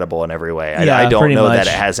completely forgettable in every way. I don't know that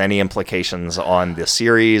it has any implications on the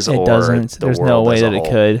series or the There's world no way as a that whole. it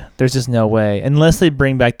could. There's just no way, unless they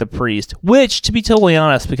bring back the priest, which, to be totally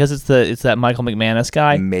honest, because it's that Michael McManus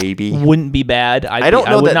guy, maybe wouldn't be bad. I don't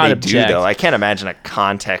know that they object. do though. I can't imagine a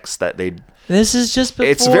context that they. This is just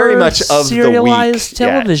before it's very much of serialized the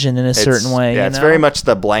week. television in a certain way. Yeah, it's very much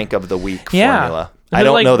the blank of the week formula. I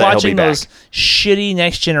don't know that he'll be watching back. those shitty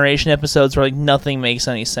Next Generation episodes where like nothing makes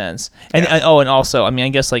any sense. And and also, I mean, I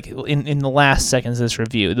guess like in the last seconds of this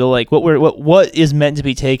review, they're like what is meant to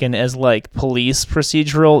be taken as like police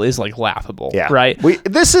procedural is like laughable. Yeah. Right.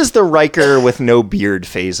 This is the Riker with no beard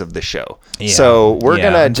phase of the show. Yeah. So we're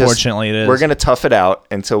gonna unfortunately it is. We're gonna tough it out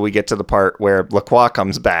until we get to the part where Lacroix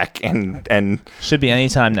comes back and should be any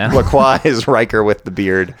time now. Lacroix is Riker with the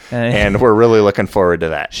beard, and we're really looking forward to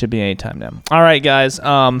that. Should be any time now. All right, guys. So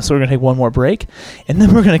we're gonna take one more break, and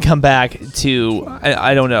then we're gonna come back to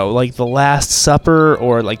I don't know, like the Last Supper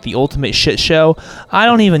or like the Ultimate Shit Show. I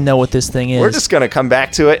don't even know what this thing is. We're just gonna come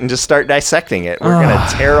back to it and just start dissecting it. We're gonna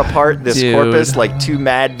tear apart this corpus like two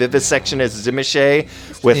mad vivisectionists Zimiche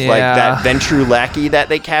with like that Ventrue lackey that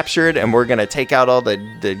they captured, and we're gonna take out all the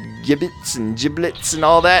gibbets and giblets and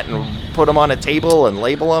all that and put them on a table and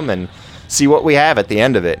label them and see what we have at the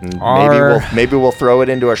end of it. And maybe we'll throw it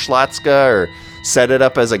into a Schlotzka or set it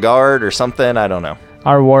up as a guard or something. I don't know.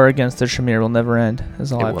 Our war against the Tremere will never end,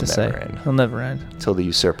 is all I have to say. It'll never end. Until the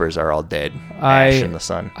usurpers are all dead. Ash in the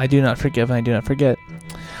sun. I do not forgive and I do not forget.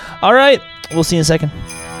 All right. We'll see you in a second.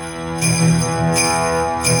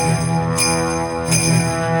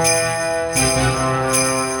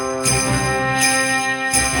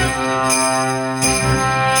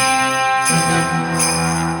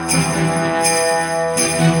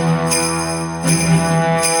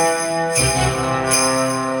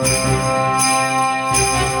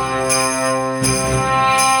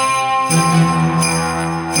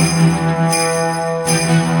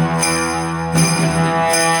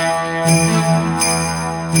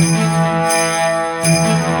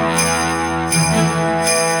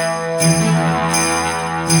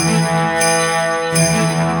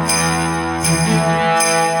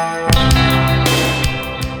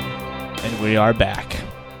 We are back.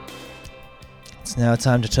 It's now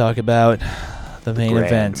time to talk about the main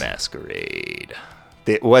event. Masquerade.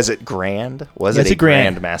 Was it grand? Was it a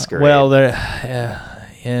grand masquerade? Well,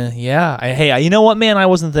 yeah. Hey, you know what, man? I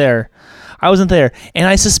wasn't there. And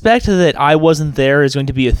I suspect that I wasn't there is going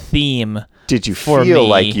to be a theme. Did you feel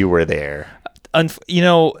like you were there?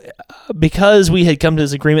 Because we had come to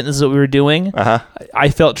this agreement, this is what we were doing, I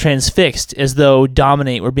felt transfixed as though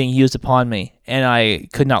Dominate were being used upon me, and I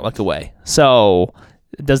could not look away. So,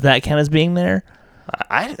 does that count as being there?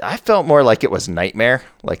 I felt more like it was Nightmare.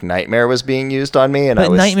 Like Nightmare was being used on me, and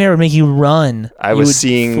Nightmare would make you run. I was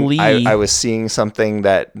seeing something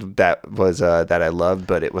that was that I loved,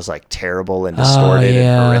 but it was like terrible and distorted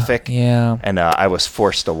and horrific. Yeah, and I was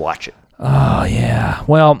forced to watch it. Oh, yeah.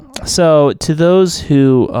 Well, so to those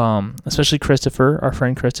who, especially Christopher, our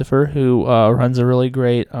friend Christopher, who runs a really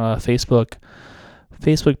great Facebook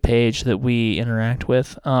page that we interact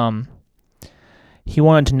with, he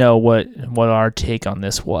wanted to know what our take on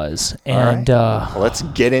this was, and Well, let's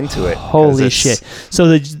get into it. 'cause holy it's- shit! So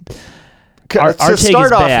our to take start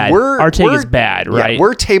is off, bad. Our take is bad, right? Yeah,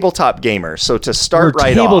 we're tabletop gamers. So to start We're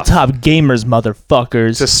right tabletop off, gamers,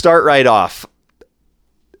 motherfuckers. to start right off,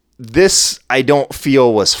 this I don't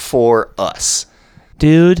feel was for us.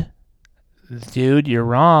 Dude, you're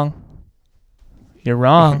wrong. You're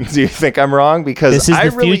wrong. Do you think I'm wrong? Because This is I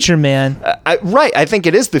the really, future, man. Right, I think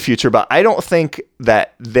it is the future, but I don't think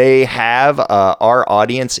that they have our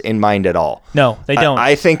audience in mind at all. No, they don't.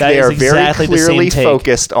 I think That they is are exactly the very clearly same take.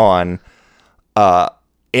 focused on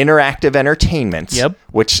interactive entertainment, Yep.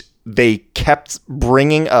 which they kept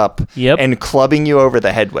bringing up Yep. and clubbing you over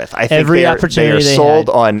the head with. I think Every they are opportunity they sold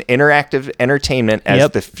had. on interactive entertainment as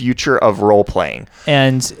Yep. the future of role playing,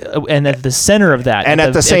 And at the center of that, and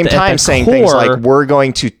at the same time saying things core- like we're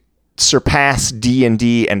going to surpass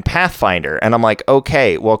D&D and Pathfinder. And I'm like,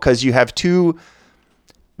 okay, well, because you have two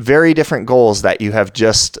very different goals that you have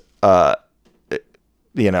just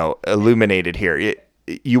illuminated here.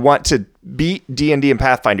 You want to beat D&D and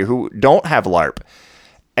Pathfinder, who don't have LARP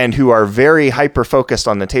and who are very hyper focused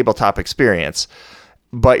on the tabletop experience,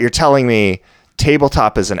 but you're telling me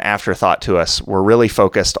tabletop is an afterthought to us. We're really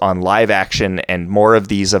focused on live action and more of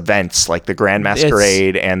these events like the Grand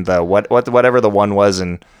Masquerade and the whatever the one was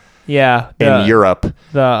in Europe.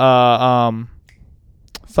 The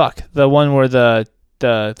one where the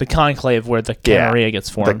conclave where the Camarilla gets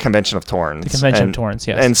formed. The Convention of Torrens. The Convention of Torrens,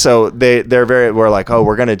 yes. And so we're like, oh,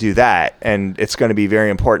 we're going to do that, and it's going to be very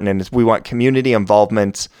important, and we want community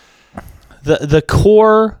involvement. The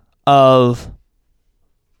core of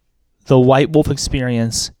the White Wolf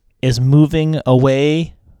experience is moving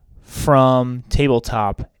away from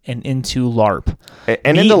tabletop and into LARP.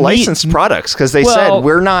 And into licensed products, because they said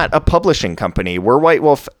we're not a publishing company. We're White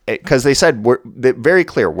Wolf, because they said they're very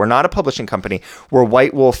clear. We're not a publishing company. We're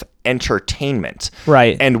White Wolf Entertainment.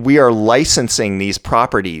 Right. And we are licensing these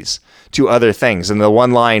properties to other things. And the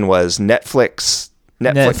one line was Netflix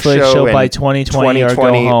show by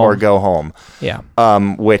 2020 or go home. Yeah.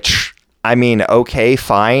 Which, I mean, okay,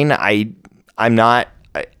 fine. I'm not...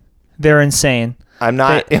 They're insane. I'm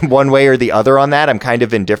not in one way or the other on that. I'm kind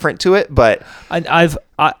of indifferent to it, but I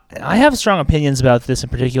have strong opinions about this in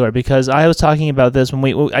particular because I was talking about this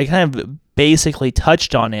when I kind of basically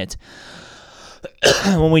touched on it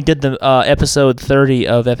when we did the episode 30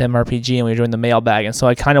 of FMRPG and we were doing the mailbag, and so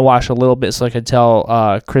I kind of watched a little bit so I could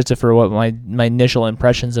tell Christopher what my initial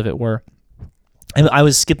impressions of it were. And I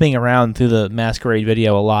was skipping around through the Masquerade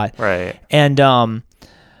video a lot, right? And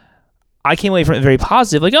I came away from it very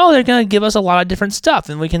positive, like, oh, they're going to give us a lot of different stuff,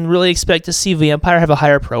 and we can really expect to see Vampire have a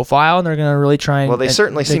higher profile, and they're going to really try and... Well, they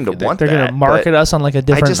certainly seem to want that. They're going to market us on like a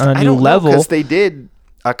different, on a new I don't level. Because they did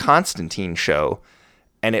a Constantine show,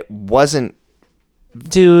 and it wasn't...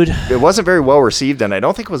 Dude. It wasn't very well received, and I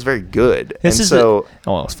don't think it was very good. It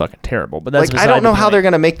was fucking terrible, but that's I don't know how they're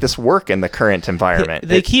going to make this work in the current environment.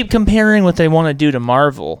 They keep comparing what they want to do to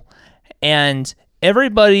Marvel, and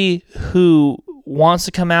everybody who wants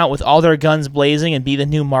to come out with all their guns blazing and be the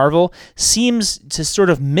new Marvel seems to sort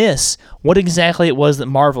of miss what exactly it was that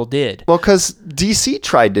Marvel did. Well, because DC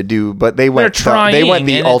tried to do, but they went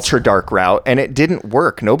the ultra dark route, and it didn't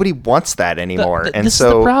work. Nobody wants that anymore. This is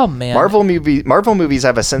the problem, man. Marvel movies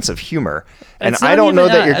have a sense of humor, and I don't know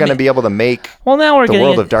that you're going to be able to make the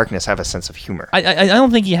World of Darkness have a sense of humor. I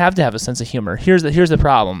don't think you have to have a sense of humor. Here's the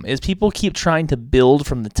problem: is people keep trying to build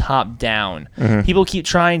from the top down. Mm-hmm. People keep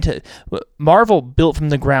trying to. Marvel built from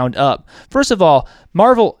the ground up. First of all,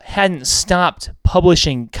 Marvel hadn't stopped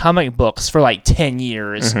publishing comic books for like 10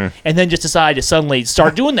 years, and then just decided to suddenly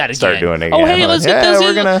start doing that again. Start doing it Oh, again. hey,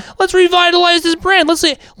 let's revitalize this brand.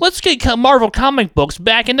 Let's get Marvel comic books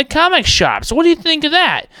back into comic shops. What do you think of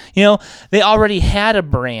that? You know, they already had a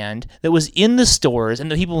brand that was in the stores and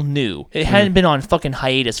that people knew. It hadn't been on fucking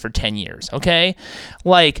hiatus for 10 years, okay?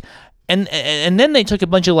 Like, and then they took a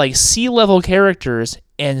bunch of like C-level characters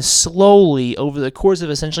and slowly, over the course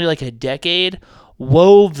of essentially like a decade,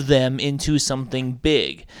 wove them into something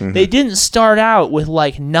big. They didn't start out with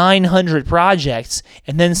like 900 projects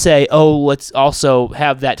and then say, oh, let's also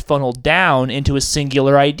have that funneled down into a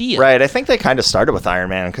singular idea. Right. I think they kind of started with Iron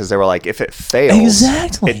Man because they were like, if it fails,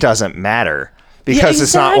 it doesn't matter. Because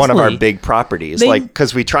it's not one of our big properties.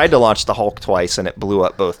 Because we tried to launch the Hulk twice and it blew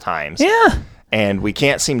up both times. Yeah. And we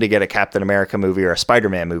can't seem to get a Captain America movie or a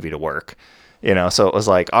Spider-Man movie to work. You know, so it was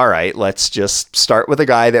like, all right, let's just start with a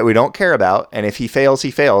guy that we don't care about. And if he fails,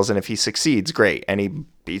 he fails. And if he succeeds, great. And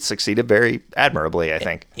he succeeded very admirably, I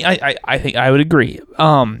think. I think I would agree.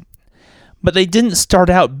 But they didn't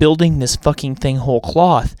start out building this fucking thing whole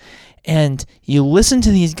cloth. And you listen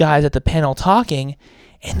to these guys at the panel talking,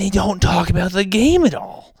 and they don't talk about the game at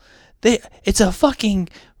all. It's a fucking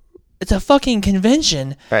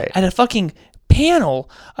convention Right. at a fucking panel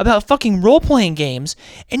about fucking role-playing games,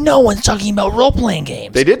 and no one's talking about role-playing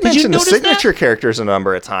games. They did you mention the notice signature that? characters a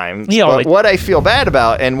number of times. Yeah, but like- what I feel bad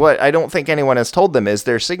about, and what I don't think anyone has told them, is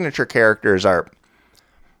their signature characters are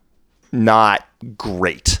not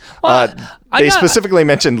great. Well, They specifically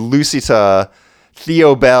mentioned Lucita,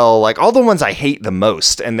 Theo Bell, like all the ones I hate the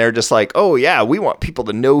most. And they're just like, oh, yeah, we want people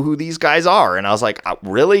to know who these guys are. And I was like,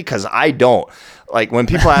 really? Because I don't. Like when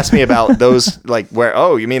people ask me about those, like where,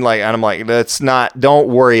 oh, you mean like, and I'm like, don't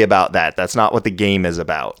worry about that. That's not what the game is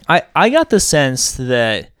about. I got the sense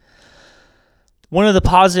that one of the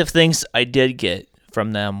positive things I did get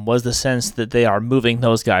from them was the sense that they are moving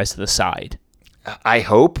those guys to the side. I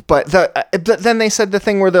hope, but then they said the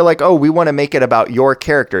thing where they're like, oh, we want to make it about your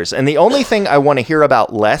characters. And the only thing I want to hear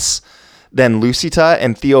about less than Lucita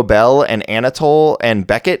and Theo Bell and Anatole and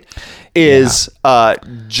Beckett is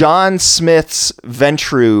John Smith's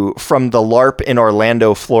Ventru from the LARP in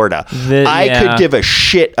Orlando, Florida. I could give a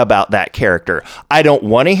shit about that character. I don't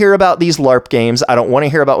want to hear about these LARP games. I don't want to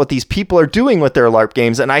hear about what these people are doing with their LARP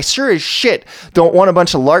games. And I sure as shit don't want a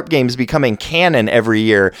bunch of LARP games becoming canon every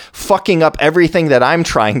year, fucking up everything that I'm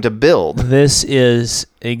trying to build. This is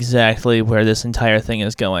exactly where this entire thing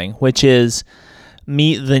is going, which is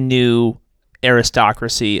meet the new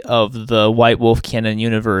aristocracy of the White Wolf canon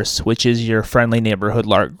universe, which is your friendly neighborhood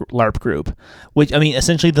LARP group, which, I mean,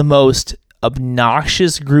 essentially the most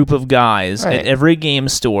obnoxious group of guys at every game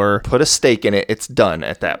store. Put a stake in it. It's done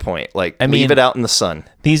at that point. Like, leave it out in the sun.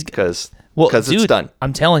 Because it's done.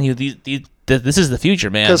 I'm telling you, this is the future,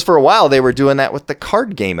 man. Because for a while they were doing that with the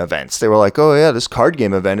card game events. They were like, oh yeah, this card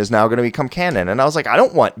game event is now going to become canon. And I was like, I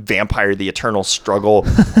don't want Vampire the Eternal Struggle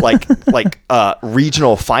like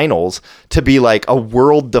regional finals to be like a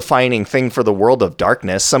world defining thing for the World of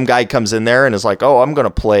Darkness. Some guy comes in there and is like, oh, I'm going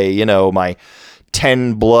to play, my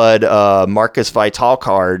 10 blood Marcus Vital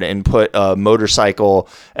card and put a motorcycle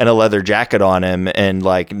and a leather jacket on him, and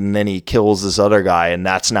then he kills this other guy, and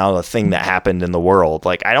that's now the thing that happened in the world.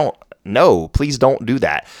 Like, I don't know, please don't do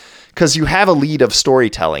that, because you have a lead of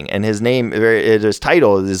storytelling, and his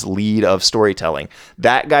title is lead of storytelling.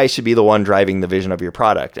 That guy should be the one driving the vision of your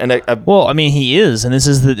product. And well, I mean, he is, and this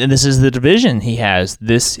is the vision he has.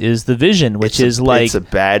 This is the vision, which is it's a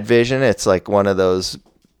bad vision. It's like one of those.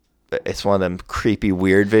 It's one of them creepy,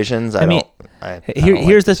 weird visions.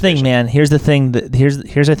 Here's the thing, man. Here's the thing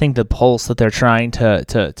here's I think the pulse that they're trying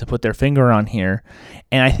to put their finger on here.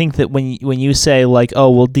 And I think that when you say like, oh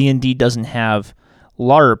well, D&D doesn't have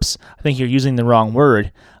LARPs, I think you're using the wrong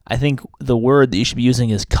word. I think the word that you should be using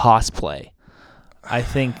is cosplay. I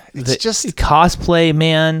think it's just cosplay,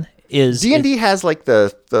 man. Is D&D has like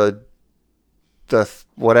the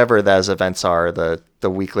whatever those events are, the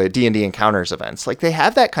weekly D&D Encounters events. Like they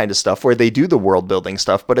have that kind of stuff where they do the world building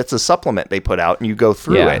stuff, but it's a supplement they put out and you go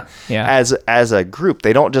through it as a group.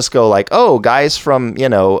 They don't just go like, oh, guys from,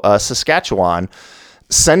 Saskatchewan,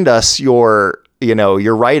 send us your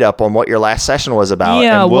write-up on what your last session was about,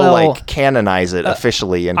 and we'll canonize it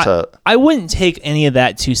officially into... I wouldn't take any of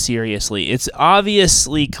that too seriously. It's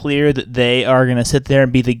obviously clear that they are going to sit there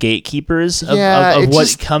and be the gatekeepers of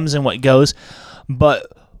what comes and what goes.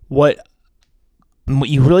 But what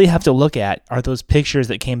you really have to look at are those pictures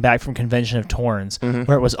that came back from Convention of Torrens,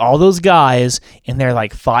 where it was all those guys in their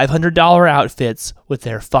like $500 outfits with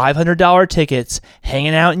their $500 tickets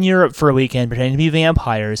hanging out in Europe for a weekend pretending to be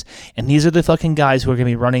vampires, and these are the fucking guys who are going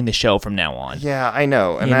to be running the show from now on. Yeah, I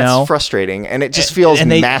know, and that's frustrating, and it just feels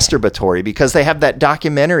masturbatory because they have that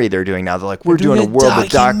documentary they're doing now. They're like, we're doing a World of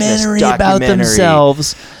Darkness documentary about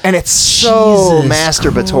themselves, and it's so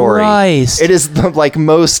masturbatory. Christ. It is the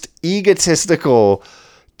most egotistical,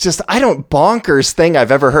 just bonkers thing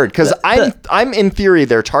I've ever heard, because I'm in theory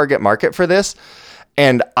their target market for this,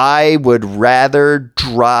 and I would rather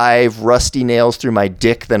drive rusty nails through my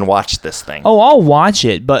dick than watch this thing. Oh, I'll watch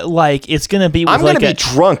it, but it's going to be with I'm going to be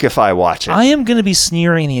drunk if I watch it. I am going to be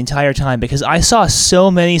sneering the entire time because I saw so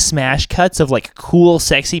many smash cuts of cool,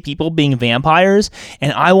 sexy people being vampires,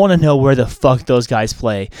 and I want to know where the fuck those guys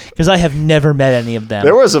play because I have never met any of them.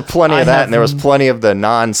 There was plenty of that, and there was plenty of the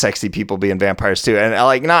non-sexy people being vampires too.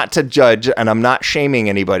 And not to judge, and I'm not shaming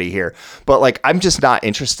anybody here, but I'm just not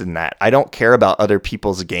interested in that. I don't care about other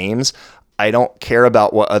people's games. I don't care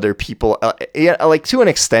about what other people to an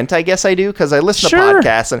extent I guess I do, because I listen to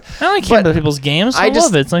podcasts, and I like hearing about people's games. I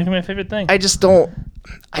love it. It's my favorite thing. I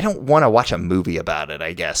don't want to watch a movie about it,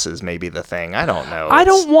 I guess, is maybe the thing. I don't know. I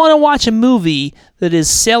don't want to watch a movie that is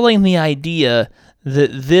selling the idea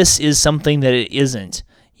that this is something that it isn't.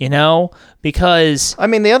 you know, because I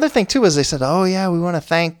mean, the other thing too is they said, "Oh yeah, we want to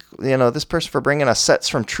thank this person for bringing us sets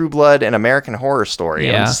from True Blood and American Horror Story."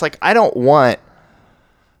 And I'm just like, I don't want.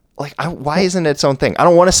 Like, why isn't it its own thing? I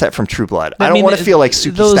don't want a set from True Blood. I don't want to feel like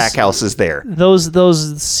Suki Stackhouse is there. Both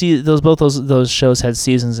those shows had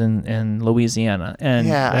seasons in Louisiana, and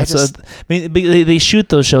they shoot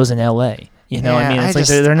those shows in L.A. You know, it's like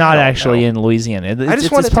they're not actually in Louisiana. I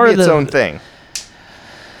just want it to be its own thing.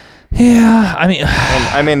 Yeah,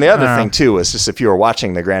 I mean, the other thing too was just if you were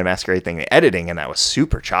watching the Grand Masquerade thing, the editing and that was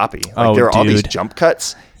super choppy. Like there were all these jump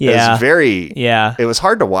cuts. Yeah, it was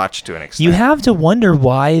hard to watch to an extent. You have to wonder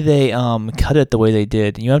why they cut it the way they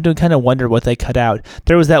did. You have to kind of wonder what they cut out.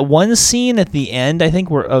 There was that one scene at the end, I think,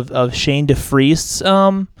 of Shane DeFriest's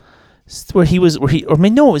it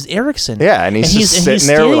was Erickson. Yeah, and he's standing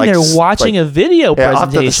there watching a video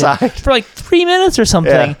presentation for like 3 minutes or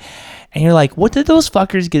something. Yeah. And you're like, what did those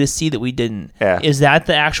fuckers get to see that we didn't? Yeah. Is that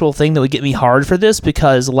the actual thing that would get me hard for this?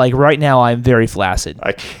 Because, like, right now I'm very flaccid.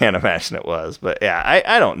 I can't imagine it was. But, yeah,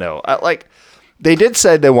 I don't know. They did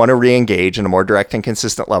say they want to re-engage in a more direct and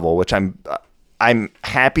consistent level, which I'm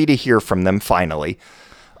happy to hear from them finally.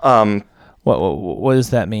 What does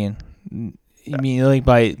that mean? You mean like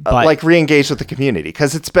by like re-engage with the community?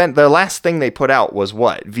 Because it's been the last thing they put out was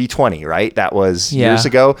what? V20, right? That was years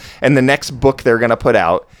ago. And the next book they're going to put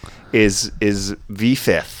out is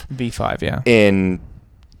V5, yeah, in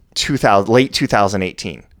late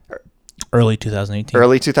 2018, early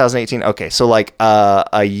 2018. Okay, so like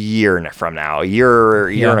a year from now, a year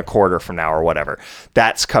and a quarter from now, or whatever,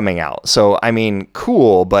 that's coming out. So I mean,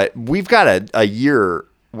 cool, but we've got a year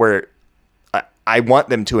where I want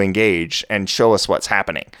them to engage and show us what's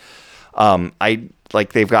happening.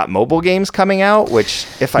 They've got mobile games coming out, which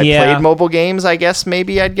if I played mobile games, I guess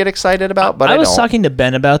maybe I'd get excited about, but I was don't. talking to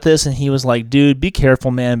Ben about this, and he was like, dude, be careful,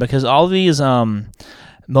 man, because all these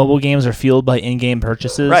mobile games are fueled by in-game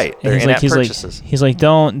purchases. Right. And they're in-app purchases. He's like,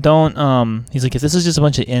 don't, he's like, if this is just a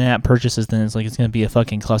bunch of in-app purchases, then it's going to be a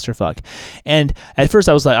fucking clusterfuck. And at first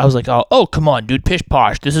I was like, oh, come on, dude, pish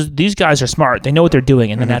posh. These guys are smart. They know what they're doing.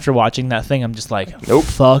 And then after watching that thing, I'm just like, nope.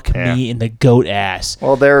 Fuck me in the goat ass.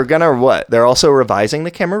 Well, they're They're also revising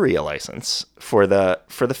the Camarilla license for the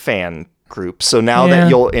fan group. So now that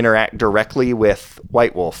you'll interact directly with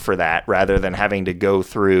White Wolf for that, rather than having to go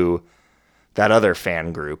through that other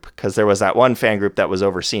fan group, because there was that one fan group that was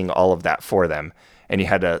overseeing all of that for them, and you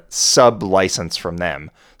had a sub-license from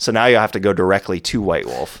them. So now you have to go directly to White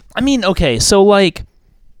Wolf. I mean, okay, so like,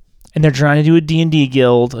 and they're trying to do a D&D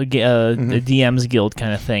guild, a DM's guild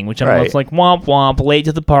kind of thing, which I'm like, womp womp, late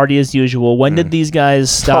to the party as usual. When did these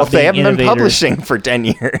guys stop being innovators? They haven't been publishing for 10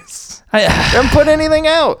 years. They haven't put anything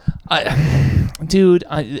out. Dude,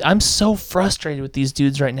 I'm so frustrated with these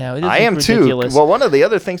dudes right now. It is I am ridiculous. too. Well, one of the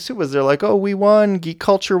other things too was they're like, "Oh, we won, Geek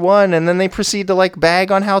Culture won," and then they proceed to like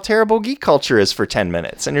bag on how terrible Geek Culture is for 10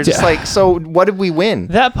 minutes, and you're just like, "So what did we win?"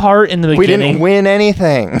 That part in the beginning, we didn't win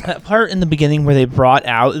anything. That part in the beginning where they brought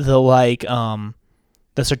out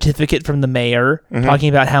the certificate from the mayor talking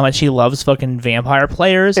about how much he loves fucking vampire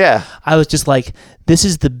players. Yeah. I was just like, this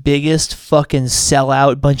is the biggest fucking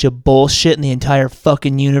sellout bunch of bullshit in the entire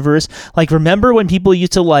fucking universe. Like, remember when people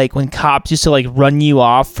used to when cops used to run you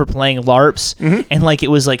off for playing LARPs and it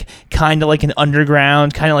was kind of like an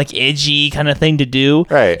underground, kind of edgy kind of thing to do.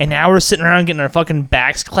 Right. And now we're sitting around getting our fucking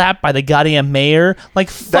backs clapped by the goddamn mayor. Fuck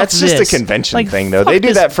That's this. just a convention thing, though. They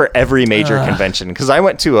do that for every major convention. Because I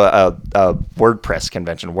went to a WordPress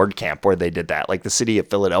convention, WordCamp, where they did that. Like the city of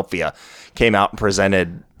Philadelphia came out and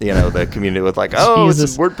presented, the community with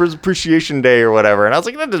it's WordPress Appreciation Day or whatever, and I was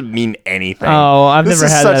like, that doesn't mean anything. Oh, I've never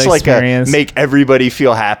had that experience. A make everybody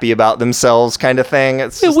feel happy about themselves kind of thing.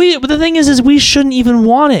 It's just, but the thing is we shouldn't even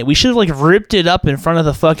want it. We should have ripped it up in front of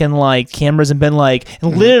the fucking cameras and been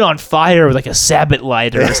and lit it on fire with a Sabbath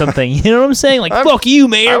lighter or something. You know what I'm saying? Fuck you,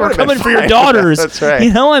 man. We're coming for your daughters. That's right.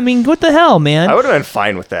 What the hell, man? I would have been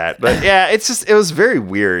fine with that, but yeah, it was very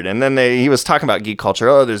weird. And then he was talking about geek culture.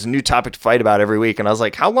 Oh, there's a new topic to fight about every week, and I was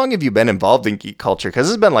like, how long have you been involved in geek culture? Because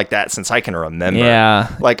it's been like that since I can remember.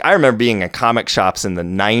 Yeah. I remember being in comic shops in the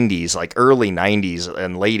 90s, early 90s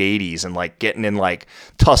and late 80s, and getting in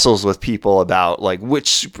tussles with people about which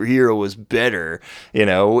superhero was better.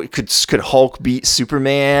 Could Hulk beat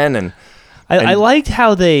Superman? And I liked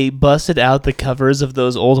how they busted out the covers of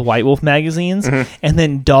those old White Wolf magazines and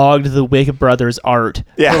then dogged the Wick Brothers art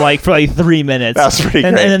for 3 minutes. That was pretty great.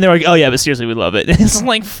 And then they were like, oh yeah, but seriously, we love it. And it's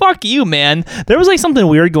fuck you, man. There was something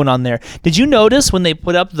weird going on there. Did you notice when they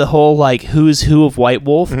put up the whole who's who of White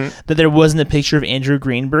Wolf that there wasn't a picture of Andrew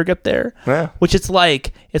Greenberg up there? Yeah. Which it's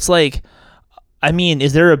I mean,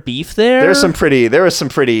 is there a beef there? There was some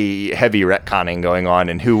pretty heavy retconning going on,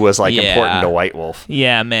 and who was like important to White Wolf.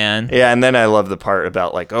 Yeah, man. Yeah, and then I love the part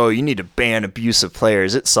about like, oh, you need to ban abusive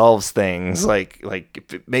players. It solves things. Like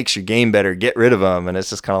if it makes your game better, get rid of them. And it's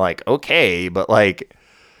just kind of like, okay, but like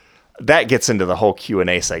that gets into the whole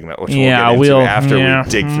Q&A segment, which we'll get into after we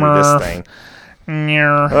dig through this thing.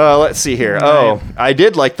 Let's see here. Oh, I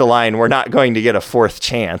did like the line, "We're not going to get a fourth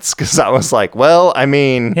chance," because I was like, well, I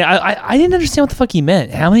mean... Yeah, I didn't understand what the fuck he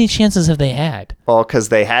meant. How many chances have they had? Well, because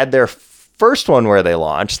they had their first one where they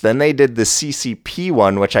launched, then they did the CCP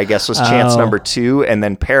one, which I guess was chance number 2, and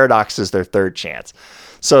then Paradox is their third chance.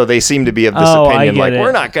 So they seem to be of this opinion, like,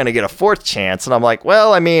 we're not going to get a fourth chance. And I'm like,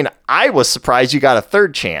 well, I mean, I was surprised you got a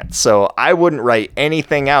third chance. So I wouldn't write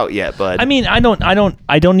anything out yet, bud. I mean, I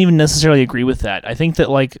don't even necessarily agree with that. I think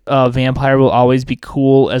that like Vampire will always be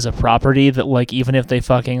cool as a property that like, even if they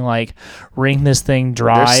fucking like wring this thing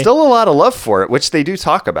dry. There's still a lot of love for it, which they do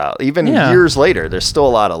talk about. Even years later, there's still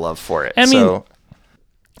a lot of love for it. I mean,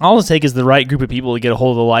 all it'll take is the right group of people to get a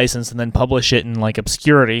hold of the license and then publish it in like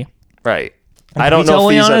obscurity. Right. I don't know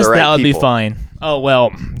if these are the right that would people. be fine. Oh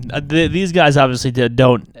well, these guys obviously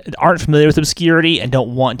aren't familiar with obscurity and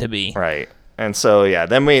don't want to be. Right, and so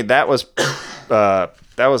then that was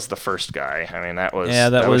the first guy. I mean that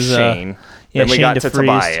was Shane. Then we got to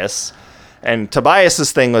Tobias, and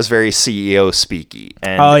Tobias's thing was very CEO speaky,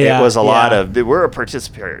 and it was a lot of we're a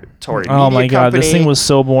participatory media Oh my god, company. this thing was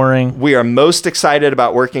so boring. We are most excited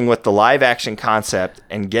about working with the live action concept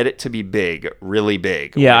and get it to be big, really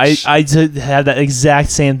big. Yeah, I did have that exact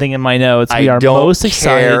same thing in my notes. We are most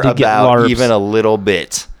excited to get LARPs. Even a little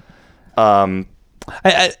bit.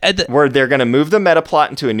 Where they're going to move the meta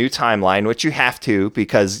plot into a new timeline, which you have to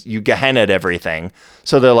because you Gehenna-ed everything.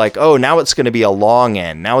 So they're like, oh, now it's going to be a long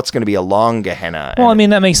end. Now it's going to be a long Gehenna. Well, I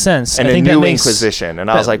mean, that makes sense. And a new Inquisition. And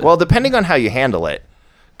I was like, well, depending on how you handle it,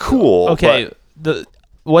 cool. Okay,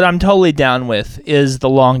 what I'm totally down with is the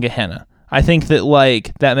long Gehenna. I think that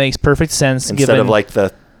like that makes perfect sense. Instead of like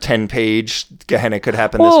the 10-page Gehenna could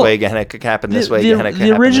happen this way, Gehenna could happen this way, Gehenna could happen this way.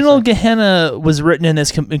 The original Gehenna was written in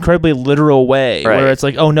this incredibly literal way, where it's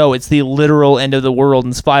like, oh no, it's the literal end of the world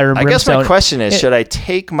and fire and brimstone. I guess my question is, should I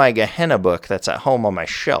take my Gehenna book that's at home on my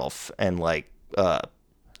shelf and like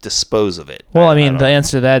dispose of it? Well, I mean, the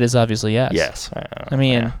answer to that is obviously yes. Yes. I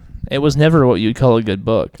mean, it was never what you'd call a good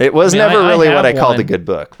book. It was never really what I called a good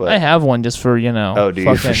book. But I have one just for, Oh, do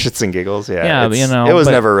you for shits and giggles? Yeah, but, it was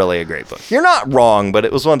never really a great book. You're not wrong, but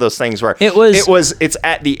it was one of those things where it's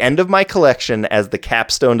at the end of my collection as the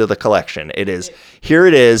capstone to the collection. It is, here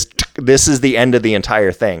it is, this is the end of the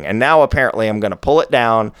entire thing. And now apparently I'm going to pull it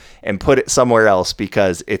down and put it somewhere else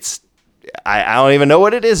because it's, I don't even know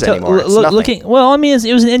what it is anymore. It's nothing. Well, I mean,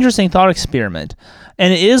 it was an interesting thought experiment.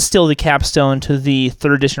 And it is still the capstone to the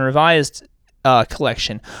 3rd edition revised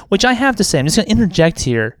collection, which I have to say, I'm just going to interject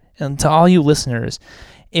here, and to all you listeners,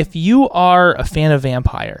 if you are a fan of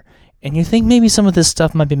Vampire, and you think maybe some of this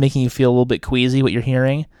stuff might be making you feel a little bit queasy, what you're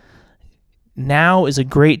hearing, now is a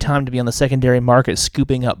great time to be on the secondary market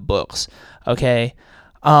scooping up books, okay?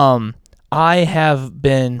 I have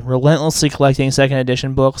been relentlessly collecting 2nd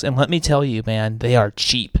edition books, and let me tell you, man, they are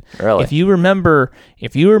cheap. Really? If you remember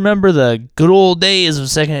the good old days of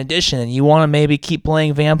 2nd edition, and you want to maybe keep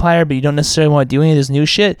playing Vampire, but you don't necessarily want to do any of this new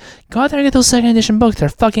shit, go out there and get those 2nd edition books. They're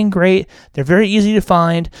fucking great. They're very easy to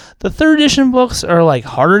find. The 3rd edition books are like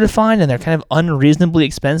harder to find, and they're kind of unreasonably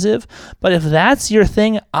expensive. But if that's your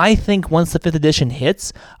thing, I think once the 5th edition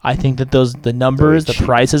hits, I think that the numbers, the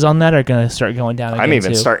prices on that are going to start going down again. I'm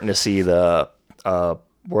even starting to see the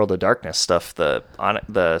World of Darkness stuff, the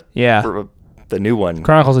new one,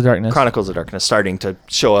 Chronicles of Darkness, starting to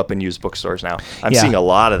show up in used bookstores now. I'm seeing a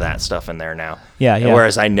lot of that stuff in there now. Yeah.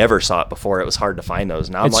 Whereas I never saw it before, it was hard to find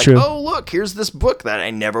those. Now I'm like, oh look, here's this book that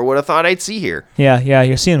I never would have thought I'd see here. Yeah,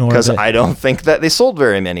 you're seeing more because I don't think that they sold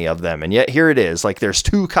very many of them, and yet here it is. Like there's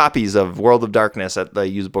 2 copies of World of Darkness at the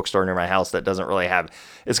used bookstore near my house that doesn't really have.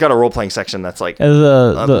 It's got a role playing section that's like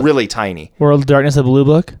really tiny. World of Darkness, the blue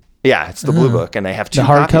book. Yeah, it's the blue book, and they have 2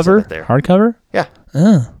 copies of it there. Hardcover? Yeah.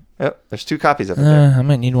 Yep, there's 2 copies of it there. I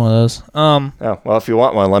might need one of those. Oh, well, if you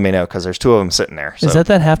want one, let me know, because there's 2 of them sitting there. So. Is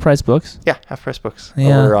that half-price books? Yeah, half-price books.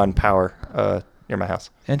 Over on Power near my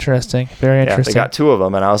house. Interesting. Very interesting. They got 2 of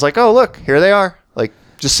them, and I was like, oh, look, here they are. Like,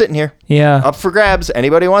 just sitting here. Yeah. Up for grabs.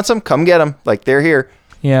 Anybody wants them? Come get them. Like, they're here.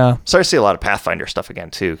 Yeah. Starting to see a lot of Pathfinder stuff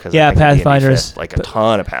again, too. Pathfinder's. Like, a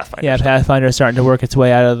ton of Pathfinder stuff. Pathfinder's starting to work its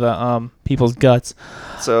way out of the people's guts.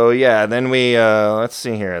 So, then we, let's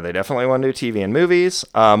see here. They definitely want to do TV and movies.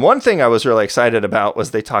 One thing I was really excited about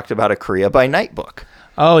was they talked about a Korea by Night book.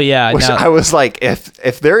 Oh yeah, Which now- I was like,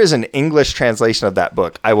 if there is an English translation of that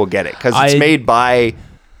book, I will get it because it's made by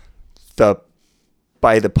the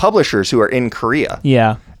publishers who are in Korea.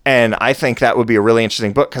 yeah. And I think that would be a really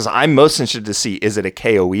interesting book because I'm most interested to see, is it a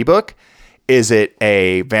KOE book? Is it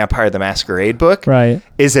a Vampire the Masquerade book? Right.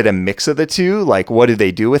 Is it a mix of the two? Like, what do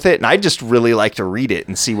they do with it? And I just really like to read it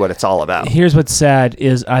and see what it's all about. Here's what's sad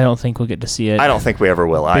is I don't think we'll get to see it. I don't think we ever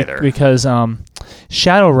will either. Because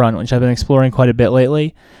Shadowrun, which I've been exploring quite a bit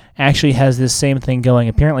lately, actually has this same thing going.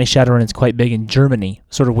 Apparently, Shadowrun is quite big in Germany,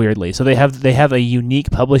 sort of weirdly. So they have a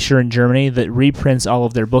unique publisher in Germany that reprints all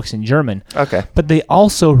of their books in German. Okay. But they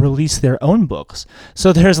also release their own books.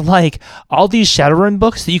 So there's like all these Shadowrun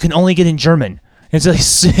books that you can only get in German. It's like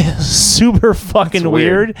super fucking That's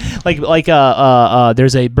weird. weird. Like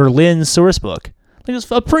there's a Berlin source book. Like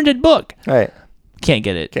it's a printed book. Right. Can't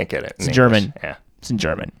get it. Can't get it. It's German. Yeah. It's in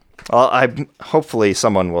German. Well, hopefully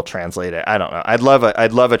someone will translate it. I don't know. I'd love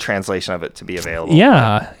a translation of it to be available.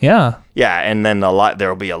 Yeah, yeah. Yeah, and then there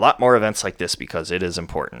will be a lot more events like this because it is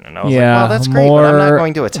important. And I was Yeah, like, well, that's great, but I'm not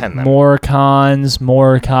going to attend them. More cons,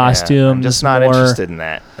 more costumes. Yeah, I'm just not more... interested in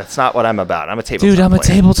that. That's not what I'm about. I'm a tabletop Dude, I'm a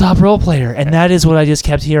player. tabletop role player, and that is what I just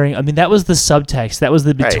kept hearing. I mean, that was the subtext. That was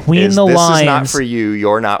the Right. between the this lines. This is not for you.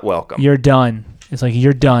 You're not welcome. You're done. It's like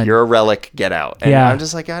you're done. You're a relic. Get out. And Yeah. I'm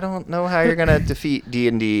just like, I don't know how you're gonna defeat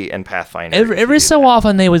D&D and Pathfinder. Every so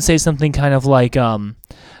often they would say something kind of like oh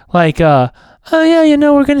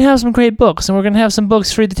yeah, we're gonna have some great books, and we're gonna have some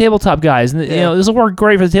books for the tabletop guys, and this will work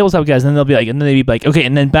great for the tabletop guys. And then they'd be like, okay,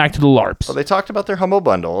 and then back to the LARPs. Well, they talked about their Humble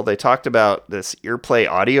Bundle. They talked about this Earplay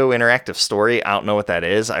audio interactive story. I don't know what that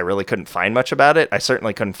is. I really couldn't find much about it. I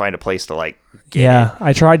certainly couldn't find a place to get it.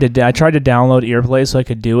 I tried to download Earplay so I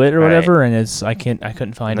could do it or Right. whatever, and I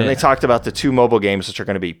couldn't find And then it. they talked about the 2 mobile games, which are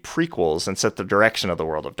going to be prequels and set the direction of the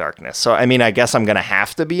World of Darkness. So, I mean, I guess I'm going to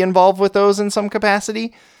have to be involved with those in some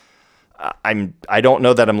capacity. I don't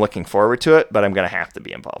know that I'm looking forward to it, but I'm going to have to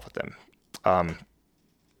be involved with them.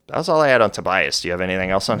 That was all I had on Tobias. Do you have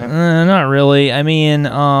anything else on him? Not really. I mean,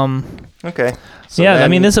 Okay. So yeah. I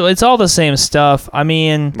then mean, it's all the same stuff. I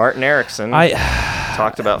mean, Martin Erickson I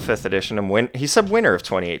talked about 5th edition and he said winter of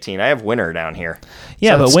 2018. I have winter down here.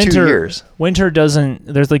 yeah, So but that's winter 2 years. winter doesn't.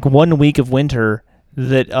 There's like 1 week of winter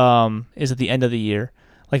that is at the end of the year.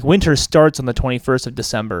 Like winter starts on the 21st of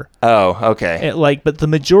December. Oh, okay. But the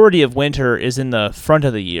majority of winter is in the front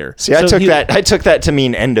of the year. See, I took that to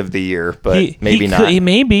mean end of the year, but maybe not.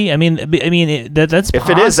 Maybe. I mean, that's If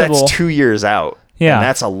possible. it is, that's 2 years out. Yeah. And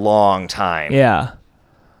that's a long time. Yeah.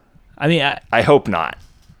 I mean, I hope not.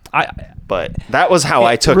 But that was how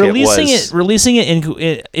I took releasing it. Releasing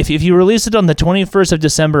it if you released it on the 21st of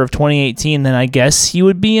December of 2018, then I guess you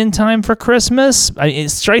would be in time for Christmas. It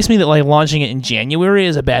strikes me that like launching it in January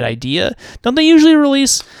is a bad idea. Don't they usually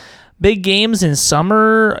release big games in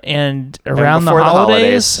summer and around the before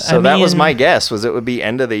holidays? So that was my guess, was it would be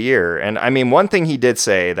end of the year. And I mean, one thing he did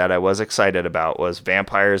say that I was excited about was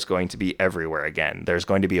Vampire is going to be everywhere again. There's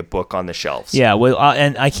going to be a book on the shelves. Yeah, well,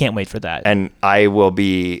 and I can't wait for that. And I will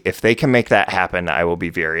be, if they can make that happen, I will be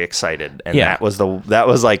very excited. And Yeah. that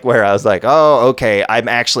was like where I was like, oh, okay, I'm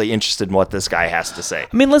actually interested in what this guy has to say.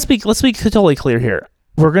 I mean, let's be totally clear here.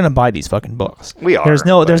 We're gonna buy these fucking books. We are, There's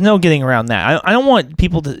no getting around that. I don't want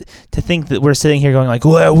people to think that we're sitting here going like,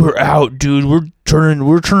 well, we're out, dude. We're turning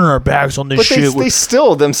our backs on this But shit. they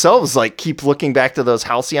still themselves like keep looking back to those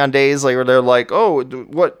Halcyon days, like where they're like, "Oh,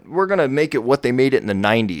 we're gonna make it what they made it in the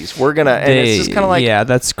 '90s. We're gonna," and it's just kind of like, yeah,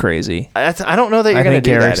 that's crazy. I don't know that you're gonna think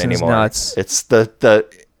do that Erickson's anymore. nuts. It's the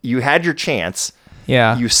you had your chance.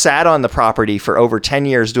 Yeah, You sat on the property for over 10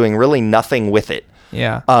 years doing really nothing with it.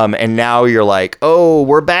 yeah. And now you're like, "Oh,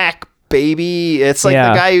 we're back, baby." It's like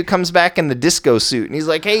Yeah. the guy who comes back in the disco suit and he's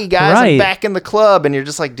like, "Hey guys, Right. I'm back in the club," and you're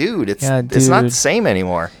just like, "Dude, it's not the dude. same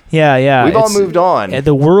anymore." Yeah. We've all moved on.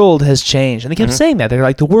 The world has changed, and they kept saying that. They're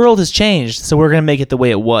like, the world has changed, so we're gonna make it the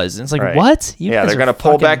way it was. And it's like, Right. what? You Yeah, guys they're are gonna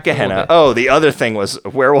pull fucking back Gehenna. Oh, the other thing was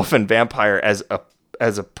Werewolf and Vampire as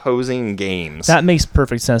opposing games. That makes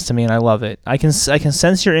perfect sense to me, and I love it. I can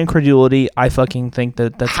sense your incredulity. I fucking think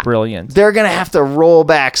that's brilliant. They're gonna have to roll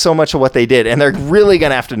back so much of what they did, and they're really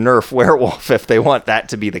gonna have to nerf Werewolf if they want that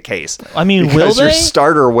to be the case. I mean, will because your they?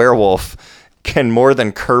 starter Werewolf can more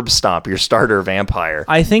than curb stomp your starter Vampire.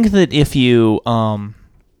 I think that if you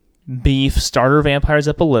beef starter vampires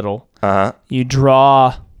up a little, you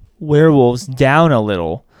draw werewolves down a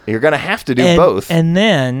little. You're gonna have to do both. And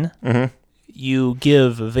then you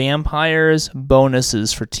give vampires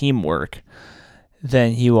bonuses for teamwork,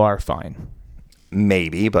 then you are fine.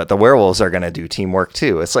 maybe, but the werewolves are going to do teamwork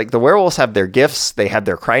too. It's like the werewolves have their gifts, they have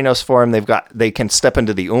their Krynos form, they can step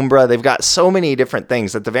into the Umbra. They've got so many different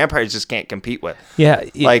things that the vampires just can't compete with. Yeah.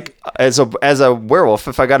 Like as a werewolf,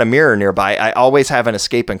 if I got a mirror nearby, I always have an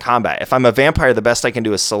escape in combat. If I'm a vampire, the best I can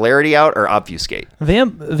do is celerity out or obfuscate.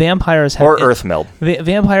 Vampires have earth meld.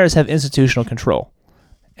 Vampires have institutional control,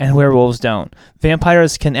 and werewolves don't.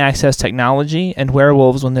 Vampires can access technology, and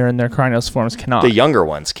werewolves, when they're in their Krynos forms, cannot. The younger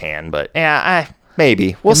ones can, but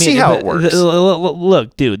maybe. We'll see how it works.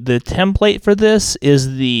 Look, dude, the template for this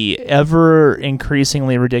is the ever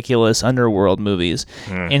increasingly ridiculous Underworld movies,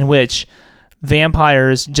 in which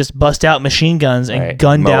vampires just bust out machine guns and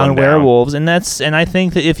gun down werewolves, and I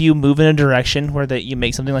think that if you move in a direction where that you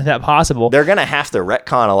make something like that possible, they're gonna have to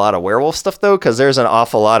retcon a lot of werewolf stuff though, because there's an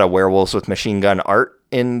awful lot of werewolves with machine gun art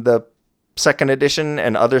in the second edition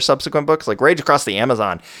and other subsequent books. Like Rage Across the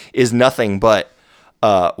Amazon is nothing but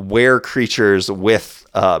were creatures with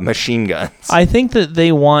machine guns. I think that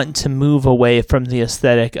they want to move away from the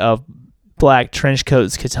aesthetic of black trench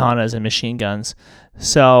coats, katanas, and machine guns.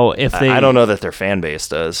 So if they... I don't know that their fan base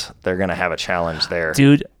does. They're going to have a challenge there.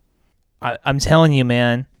 Dude, I'm telling you,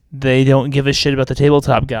 man, they don't give a shit about the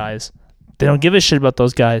tabletop guys. They don't give a shit about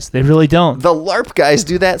those guys. They really don't. The LARP guys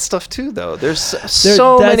do that stuff too, though. There's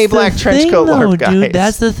so many black trench coat LARP guys. Dude,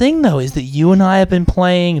 that's the thing, though, is that you and I have been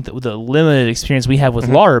playing, the limited experience we have with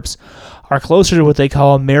LARPs are closer to what they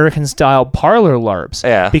call American-style parlor LARPs.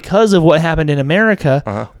 Yeah. Because of what happened in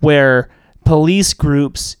America, where police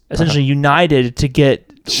groups essentially united to get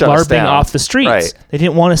LARPing off the streets. Right. They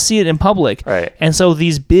didn't want to see it in public. Right. And so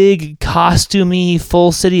these big costumey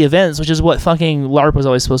full city events, which is what fucking LARP was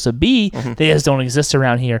always supposed to be, they just don't exist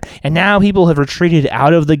around here. And now people have retreated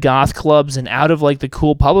out of the goth clubs and out of like the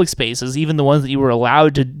cool public spaces, even the ones that you were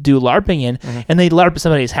allowed to do LARPing in, and they LARP at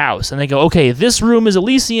somebody's house. And they go, okay, this room is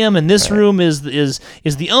Elysium, and this room is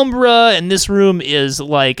the Umbra, and this room is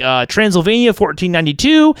like Transylvania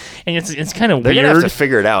 1492, and it's kind of weird. They're gonna have to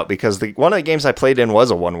figure it out, because one of the games I played in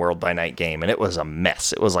was a One World by Night game, and it was a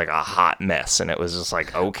mess. It was like a hot mess, and it was just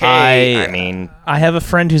like, okay. I have a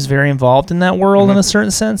friend who's very involved in that world in a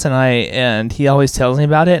certain sense, and he always tells me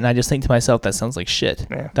about it, and I just think to myself, that sounds like shit.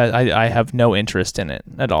 Yeah. I have no interest in it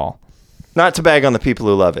at all. Not to bag on the people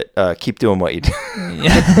who love it. Keep doing what you do. I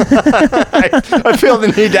feel the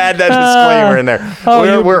need to add that disclaimer in there.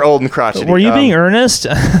 We're old and crotchety. Were you being earnest?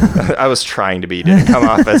 I was trying to be. Didn't come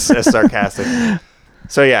off as sarcastic.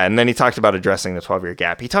 So yeah, and then he talked about addressing the 12-year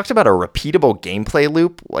gap. He talked about a repeatable gameplay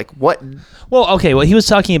loop. Like what? Well, okay. What he was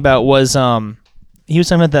talking about was he was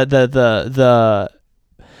talking about the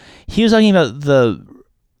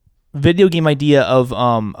video game idea of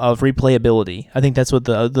replayability. I think that's what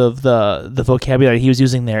the vocabulary he was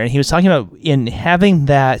using there, and he was talking about in having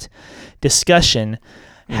that discussion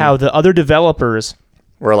how the other developers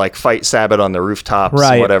were like fight Sabbath on the rooftops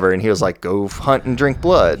and whatever, and he was like, go hunt and drink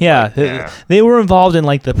blood. Yeah, they were involved in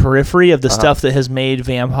like the periphery of the stuff that has made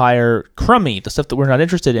Vampire crummy, the stuff that we're not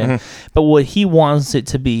interested in. But what he wants it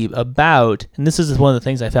to be about, and this is one of the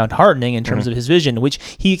things I found heartening in terms of his vision, which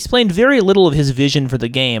he explained very little of his vision for the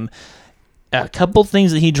game. A couple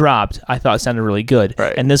things that he dropped I thought sounded really good.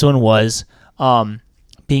 Right. And this one was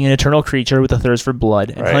being an eternal creature with a thirst for blood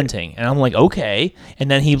and hunting. And I'm like, okay. And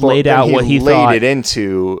then he laid out what he thought. He laid it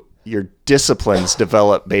into your disciplines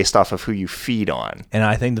develop based off of who you feed on. And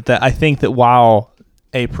I think that while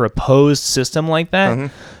a proposed system like that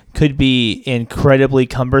could be incredibly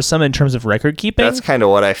cumbersome in terms of record keeping. That's kind of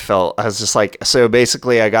what I felt. I was just like, so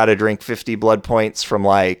basically I got to drink 50 blood points from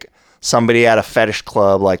like somebody at a fetish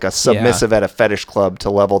club, like a submissive at a fetish club, to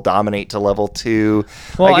level dominate to level 2.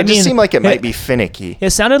 Well, like, just seemed like it might be finicky. It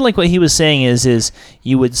sounded like what he was saying is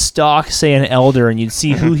you would stalk, say, an elder, and you'd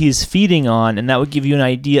see who he's feeding on, and that would give you an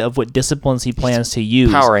idea of what disciplines he plans to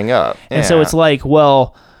use. Powering up. And so it's like,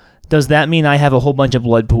 well, does that mean I have a whole bunch of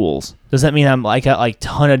blood pools? Does that mean I'm like got like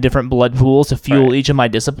ton of different blood pools to fuel each of my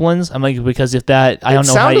disciplines? I'm like, because if that, I don't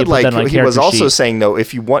know how you put that on a character sheet. He was also saying, though,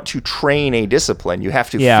 if you want to train a discipline, you have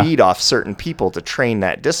to feed off certain people to train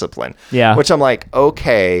that discipline. Yeah. Which I'm like,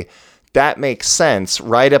 okay, that makes sense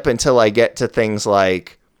right up until I get to things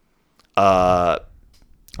like thaumaturgy,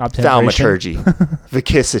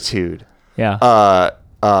 vicissitude,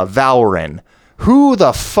 Valren. Who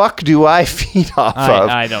the fuck do I feed off of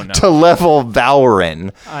I don't know. to level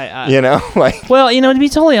Valren? Well, to be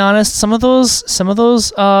totally honest, some of those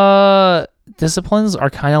disciplines are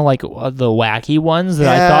kind of like the wacky ones that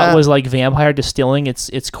I thought was like vampire distilling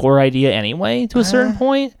its core idea anyway to a certain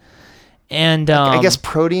point. And I guess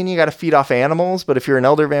protein you got to feed off animals, but if you're an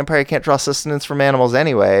elder vampire, you can't draw sustenance from animals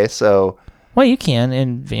anyway. So well, you can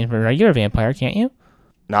in regular vampire, can't you?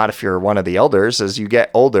 not if you're one of the elders. As you get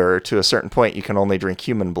older, to a certain point, you can only drink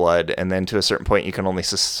human blood, and then to a certain point, you can only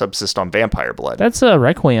subsist on vampire blood. That's a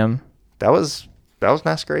Requiem. That was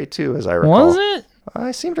Masquerade too, as I recall. Was it?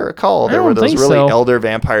 I seem to recall I there were don't those think really so. elder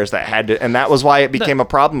vampires that had to, and that was why it became a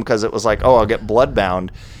problem, because it was like, oh, I'll get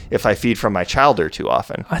bloodbound if I feed from my childer too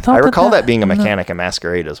often. I recall that being a mechanic in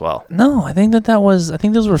Masquerade as well. No, I think I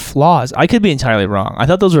think those were flaws. I could be entirely wrong. I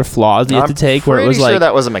thought those were flaws that you had to take where it was I'm pretty sure like,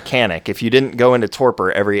 that was a mechanic. If you didn't go into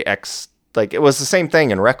torpor every X, like it was the same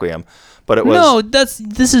thing in Requiem, but it was no, that's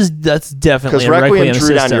definitely because a Requiem drew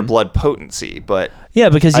down system. your blood potency, but Yeah,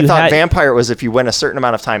 because I you thought had vampire was if you went a certain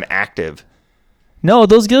amount of time active. no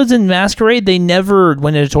those guilds in Masquerade, they never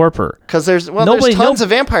went into torpor. Because there's tons of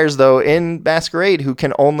vampires though in Masquerade who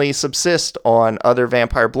can only subsist on other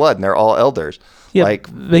vampire blood, and they're all elders. Yeah, like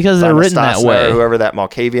because they're written that Themystasna way. or whoever that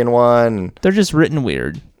Malkavian one. They're just written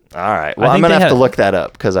weird. All right, well I I'm think gonna they have to have- look that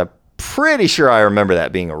up because I'm pretty sure I remember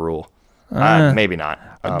that being a rule. Maybe not.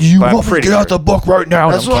 Do you but I'm want me to pretty get out sure. the book right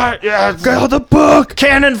now? That's right. Yeah, Get out the book.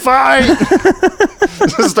 Cannon fight.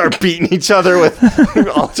 Start beating each other with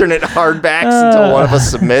alternate hardbacks until one of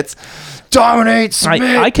us submits. Dominate,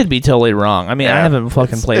 submit. I could be totally wrong. I mean, I Yeah. haven't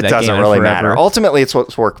fucking played It that game. doesn't in really forever. matter. Ultimately, it's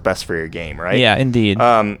what's worked best for your game, right? Yeah, indeed.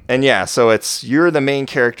 And yeah, so it's you're the main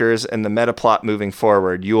characters, and the meta plot moving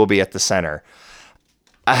forward, you will be at the center.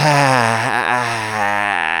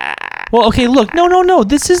 Well, okay, look, no.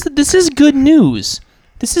 This is good news.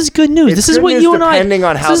 This is good news. It's This is good what news you and I. depending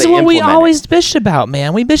on how this is they what we implement it. always bitched about,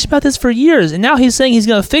 man. We bitched about this for years, and now he's saying he's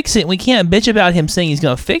gonna fix it. And we can't bitch about him saying he's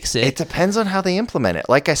gonna fix it. It depends on how they implement it.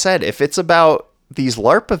 Like I said, if it's about these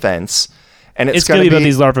LARP events, and it's gonna going be to about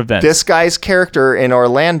these LARP events. This guy's character in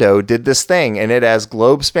Orlando did this thing, and it has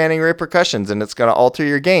globe-spanning repercussions, and it's going to alter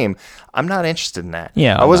your game. I'm not interested in that.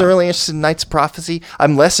 Yeah, I wasn't really interested in Knights of Prophecy.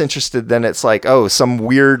 I'm less interested than it's like, oh, some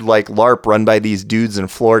weird like LARP run by these dudes in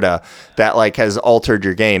Florida that like has altered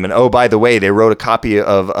your game. And oh, by the way, they wrote a copy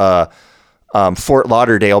of Fort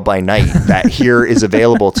Lauderdale by Night that here is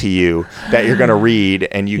available to you that you're going to read,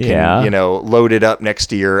 and you can load it up next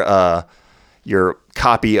to your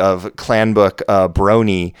copy of Clan Book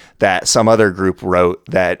Brony that some other group wrote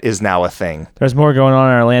that is now a thing. There's more going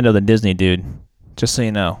on in Orlando than Disney, dude. Just so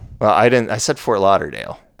you know. Well, I said Fort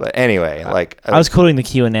Lauderdale, but anyway, I was quoting the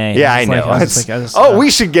Q&A. Yeah, I know.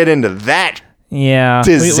 We should get into that. Yeah.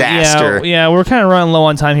 Disaster. We're kind of running low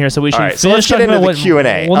on time here, so we should All right, so finish let's get talking into about the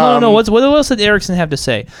Q&A. Well, no. What else did Erickson have to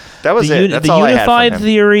say? That was it. That's the all I had from unified him.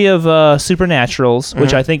 theory of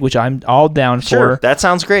supernaturals, which I'm all down Sure, for. that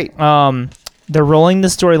sounds great. They're rolling the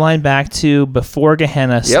storyline back to before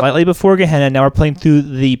Gehenna, slightly before Gehenna. Now we're playing through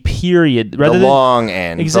the period. The long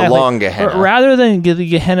Gehenna. Rather than the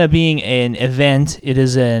Gehenna being an event, it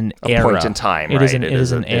is an era. Point in time, It right? is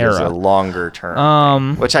an era. It is a longer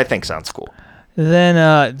term, which I think sounds cool.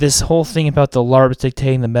 Then this whole thing about the LARPs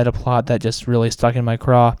dictating the meta plot that just really stuck in my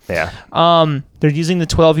craw. Yeah. They're using the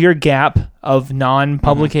 12-year gap of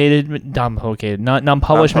non-published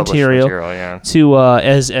material yeah. to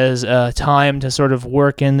as time to sort of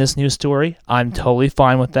work in this new story. I'm totally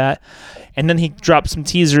fine with that. And then he dropped some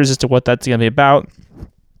teasers as to what that's going to be about.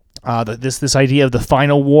 This idea of the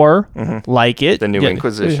final war, like it. The New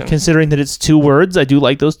Inquisition. Considering that it's 2 words, I do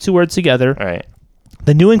like those 2 words together. All right.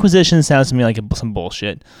 The New Inquisition sounds to me like some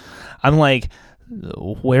bullshit. I'm like,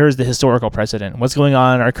 where is the historical precedent? What's going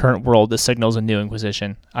on in our current world that signals a New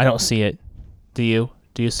Inquisition? I don't see it. Do you?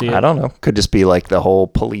 Do you see it? I don't know. Could just be like the whole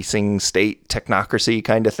policing state technocracy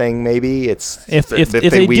kind of thing. Maybe it's If they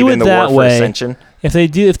they weave do in it the that war for way, ascension. if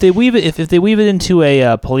they weave it into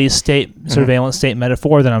a police state surveillance state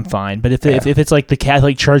metaphor, then I'm fine. But if it's like the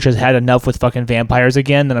Catholic Church has had enough with fucking vampires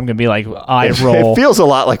again, then I'm gonna be like, eye roll. It feels a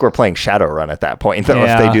lot like we're playing Shadowrun at that point, though.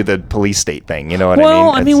 Yeah. If they do the police state thing, you know what I mean? Well,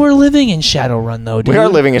 I mean, we're living in Shadowrun though, dude. We are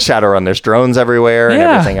living in Shadowrun. There's drones everywhere and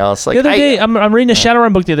everything else. Like the other day, I'm reading a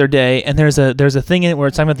Shadowrun book the other day, and there's a thing in it where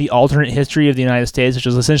it's talking about the alternate history of the United States, which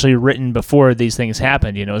was essentially written before these things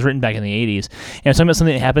happened. You know, it was written back in the 80s, and it's talking about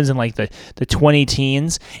something that happens in like the 20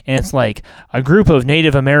 teens, and it's like a group of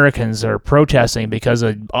Native Americans are protesting because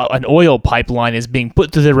an oil pipeline is being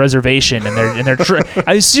put through the reservation, and they're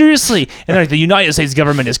I mean, seriously, and like the United States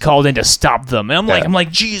government is called in to stop them, and I'm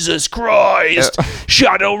like Jesus Christ,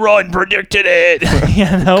 Shadowrun predicted it, you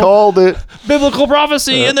know, called it. Biblical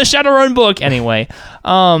prophecy in the Shadowrun book. Anyway,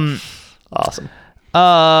 awesome.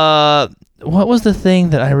 What was the thing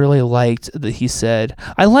that I really liked that he said?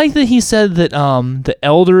 I like that he said that the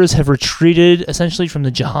elders have retreated essentially from the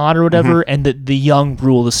jihad or whatever, and that the young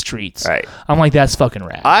rule the streets. Right. I'm like, that's fucking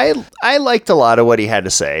rad. I liked a lot of what he had to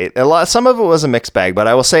say. Some of it was a mixed bag, but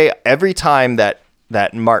I will say every time that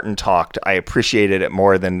Martin talked, I appreciated it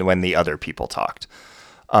more than when the other people talked.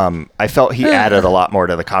 I felt he added a lot more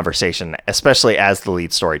to the conversation, especially as the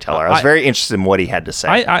lead storyteller. I was very interested in what he had to say.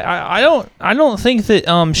 I don't think that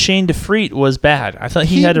Shane DeFreet was bad. I thought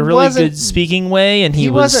he had a really good speaking way, and he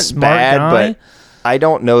was wasn't smart bad, guy. but I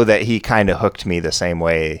don't know that he kind of hooked me the same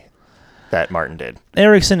way that Martin did.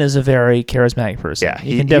 Erickson is a very charismatic person. Yeah,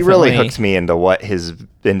 he really hooked me into what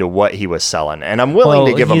he was selling, and I'm willing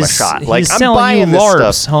to give him a shot. Like, he's I'm selling buying you this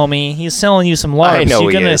LARPs, stuff. homie. He's selling you some LARPs. I know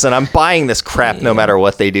he is, and I'm buying this crap no matter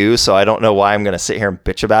what they do. So I don't know why I'm going to sit here and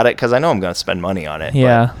bitch about it, because I know I'm going to spend money on it.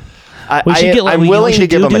 Yeah. I'm willing to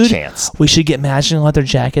give him a chance. We should get matching leather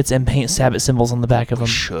jackets and paint Sabbath symbols on the back of them.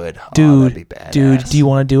 Should. Dude, that'd be badass. dude, do you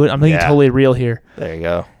want to do it? I'm being totally real here. There you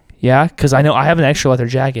go. Yeah, because I know I have an extra leather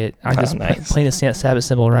jacket. I just nice. paint a Sabbath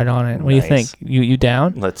symbol right on it. What do you think? You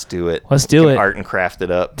down? Let's do it. Let's do it. Art and craft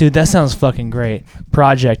it up. Dude, that sounds fucking great.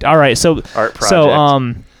 Project. All right, so art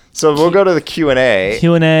project. So we'll go to the Q&A.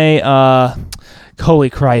 Q&A.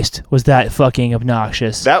 Holy Christ, was that fucking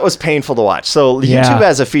obnoxious? That was painful to watch. So YouTube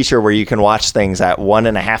has a feature where you can watch things at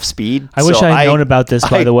 1.5 speed. I wish I had known about this,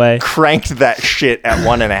 by the way. Cranked that shit at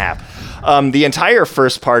 1.5. The entire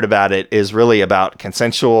first part about it is really about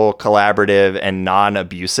consensual, collaborative, and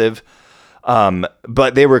non-abusive.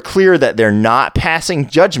 But they were clear that they're not passing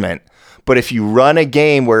judgment. But if you run a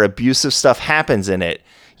game where abusive stuff happens in it,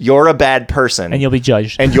 you're a bad person. And you'll be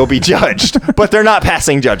judged. But they're not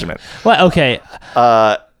passing judgment. Well, okay.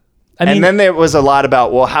 And then there was a lot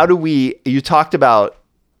about, well, how do you talked about,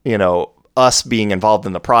 us being involved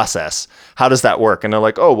in the process. How does that work? And they're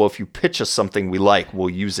like, oh, well, if you pitch us something we like, we'll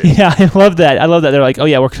use it. Yeah, I love that. They're like, oh,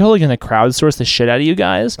 yeah, we're totally going to crowdsource the shit out of you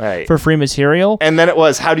guys for free material. And then it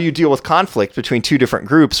was, how do you deal with conflict between two different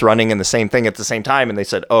groups running in the same thing at the same time? And they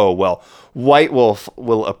said, oh, well, White Wolf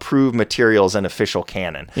will approve materials in official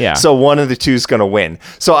canon. Yeah. So one of the two is going to win.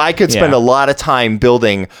 So I could spend a lot of time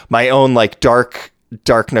building my own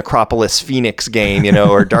Dark Necropolis Phoenix game,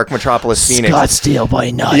 or Dark Metropolis Phoenix. Scottsdale by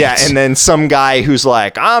night. Yeah, and then some guy who's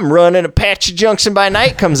like, I'm running Apache Junction by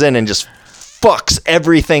night comes in and just fucks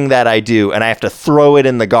everything that I do, and I have to throw it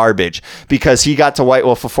in the garbage because he got to White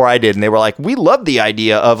Wolf before I did, and they were like, we love the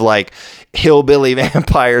idea of hillbilly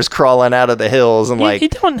vampires crawling out of the hills and you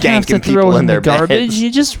don't have to ganking people throw in their garbage. beds. You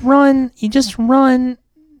just run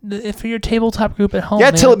for your tabletop group at home. Yeah,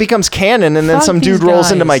 till it becomes canon, and then some dude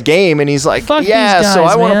rolls into my game, and he's like, so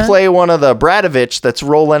I want to play one of the Bradovich that's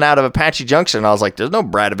rolling out of Apache Junction. And I was like, there's no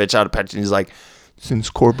Bradovich out of Apache. And he's like, it's in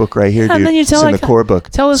this core book right here, dude. And then you tell it's in the core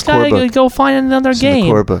book. Tell this guy to go find another game. In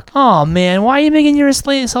the core book. Oh, man, why are you making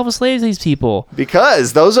yourself a slave to these people?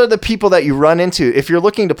 Because those are the people that you run into. If you're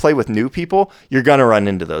looking to play with new people, you're going to run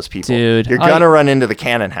into those people. Dude. You're going to run into the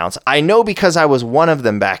Cannon Hounds. I know because I was one of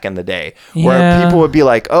them back in the day, where people would be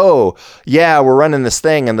like, oh, yeah, we're running this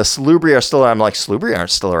thing, and the Salubri are still around. I'm like, Salubri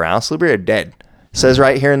aren't still around. Salubri are dead. Says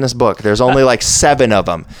right here in this book, there's only 7 of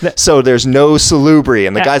them. So there's no Salubri.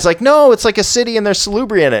 And the guy's like, no, it's like a city and there's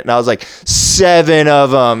Salubri in it. And I was like, 7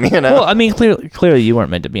 of them, Well, I mean, clearly you weren't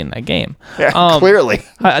meant to be in that game. Yeah, clearly.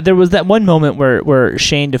 There was that one moment where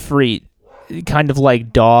Shane DeFreet kind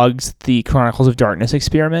of dogs the Chronicles of Darkness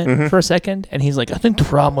experiment for a second. And he's like, I think the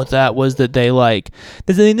problem with that was that they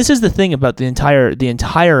this is the thing about the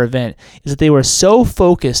entire event, is that they were so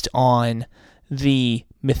focused on the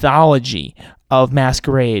mythology of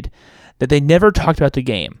Masquerade that they never talked about the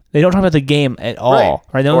game. They don't talk about the game at all.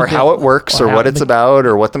 Right? Or how it works, or what it's about,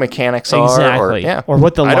 or what the mechanics are. Exactly. Or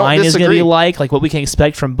what the line is going to be like what we can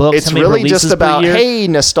expect from books. It's really just about, hey,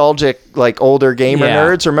 nostalgic, older gamer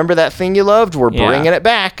nerds, remember that thing you loved? We're bringing it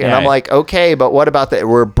back. And I'm like, okay, but what about that?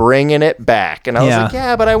 We're bringing it back. And I was like,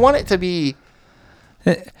 yeah, but I want it to be...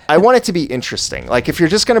 I want it to be interesting. If you're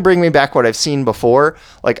just going to bring me back what I've seen before,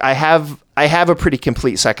 I have a pretty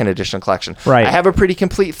complete second edition collection. Right. I have a pretty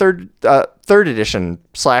complete third edition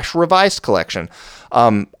 / revised collection.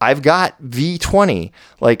 I've got V20.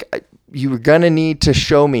 You're going to need to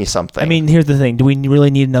show me something. I mean, here's the thing. Do we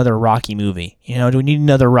really need another Rocky movie? Do we need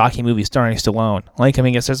another Rocky movie starring Stallone? I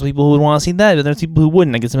guess there's people who would want to see that, but there's people who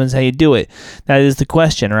wouldn't. I guess depends how you do it. That is the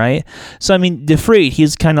question, right? So, I mean, DeFreet,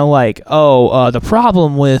 he's kind of like, the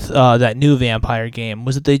problem with that new vampire game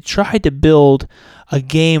was that they tried to build a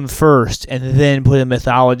game first and then put a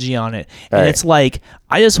mythology on it. And it's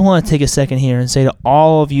I just want to take a second here and say to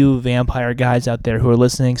all of you vampire guys out there who are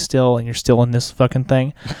listening still, and you're still in this fucking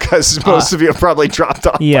thing. Because most of you have probably dropped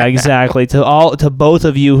off. Yeah, exactly. To both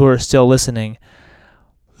of you who are still listening,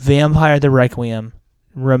 Vampire the Requiem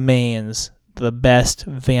remains the best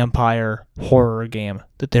vampire horror game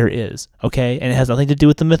that there is, okay? And it has nothing to do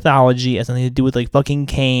with the mythology. It has nothing to do with fucking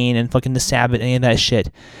Kane and fucking the Sabbath, any of that shit.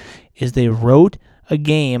 Is they wrote a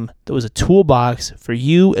game that was a toolbox for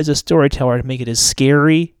you as a storyteller to make it as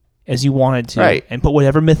scary as you wanted to, Right. and put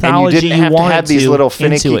whatever mythology and you didn't have wanted to have these little into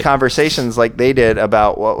finicky it. conversations like they did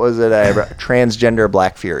about what was it, transgender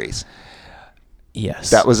Black Furies.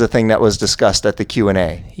 Yes, That was a thing that was discussed at the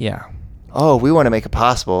Q&A. yeah. Oh, we want to make it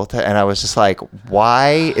possible. And I was just like,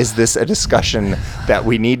 why is this a discussion that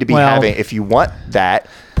we need to be having? If you want that,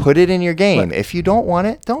 put it in your game. If you don't want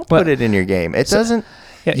it, don't put it in your game. It doesn't.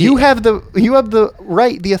 Yeah, you have the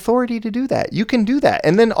right, the authority to do that. You can do that.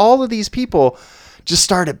 And then all of these people just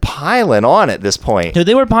started piling on at this point. Dude,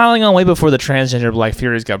 they were piling on way before the transgender Black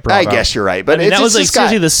Furies got brought I up. guess you're right, but I mean, that was like just got,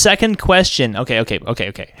 seriously the second question. Okay.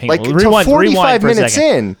 Hang like on. Rewind 45 for a minutes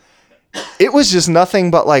second. in, it was just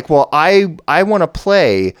nothing but like, well, I want to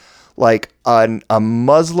play like a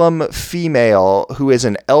Muslim female who is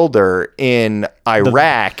an elder in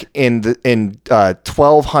Iraq in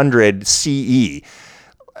 1200 CE.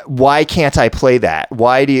 Why can't I play that?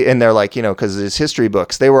 Why do you? And they're like, because it's history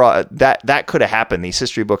books. They were all, that could have happened. These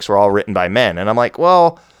history books were all written by men, and I'm like,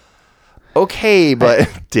 well, okay, but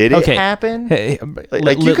did it happen? Hey,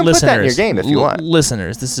 Like you can put that in your game if you want.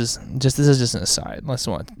 Listeners, this is just an aside. Let's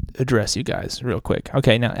want to address you guys real quick.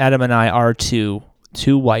 Okay, now Adam and I are two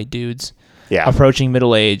white dudes, approaching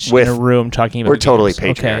middle age in a room talking about. We're totally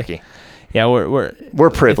games. patriarchy. Okay. Yeah, we're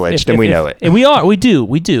privileged, and we know it. And we are. We do.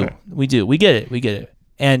 We get it.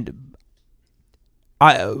 And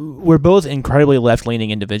we're both incredibly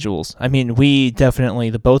left-leaning individuals. I mean, we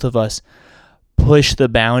definitely, the both of us, push the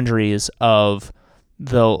boundaries of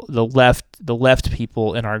the left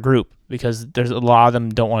people in our group, because there's a lot of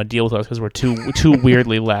them don't want to deal with us because we're too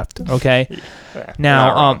weirdly left. Okay.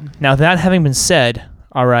 Now that having been said,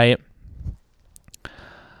 all right,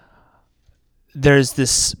 there's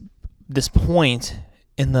this point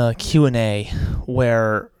in the Q&A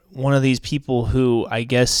where one of these people who I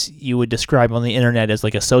guess you would describe on the internet as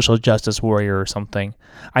like a social justice warrior or something.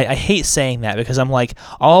 I hate saying that because I'm like,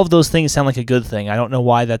 all of those things sound like a good thing. I don't know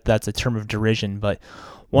why that's a term of derision, but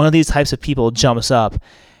one of these types of people jumps up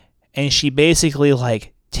and she basically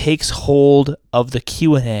like takes hold of the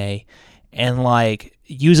Q&A and like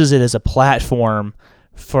uses it as a platform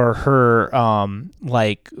for her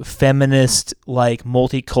like feminist, like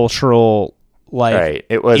multicultural, like right.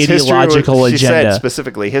 It was ideological she agenda. said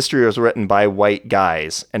specifically, history was written by white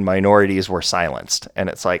guys and minorities were silenced. And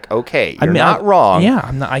it's like, okay, you're not wrong. Yeah,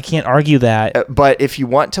 I can't argue that. But if you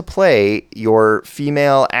want to play your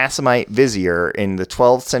female Assamite vizier in the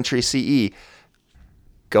 12th century CE,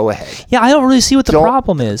 go ahead. Yeah, I don't really see what the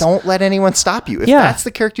problem is. Don't let anyone stop you. If that's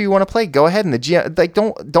the character you want to play, go ahead. And the GM, like,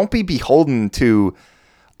 don't be beholden to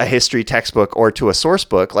a history textbook or to a source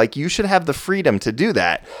book. Like, you should have the freedom to do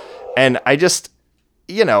that. And I just,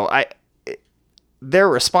 their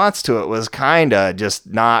response to it was kind of just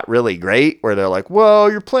not really great, where they're like, well,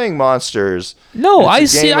 you're playing monsters. No, I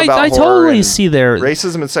totally see their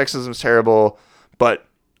racism and sexism is terrible, but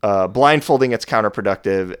blindfolding it's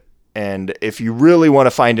counterproductive. And if you really want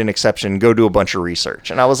to find an exception, go do a bunch of research.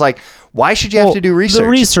 And I was like, why should you have to do research? The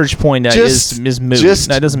research point is moot.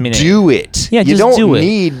 That doesn't mean do it. Yeah, you just don't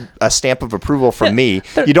need a stamp of approval from me.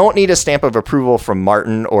 You don't need a stamp of approval from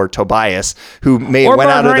Martin or Tobias, who went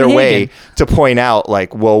out of their way to point out,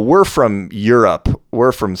 like, well, we're from Europe,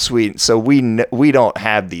 we're from Sweden, so we don't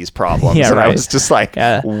have these problems. Yeah, and right. I was just like,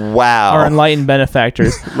 wow. Our enlightened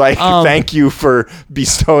benefactors. Like, thank you for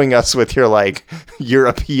bestowing us with your, like,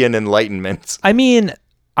 European enlightenment. I mean,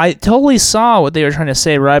 I totally saw what they were trying to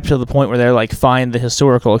say right up to the point where they're like, find the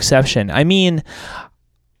historical exception. I mean,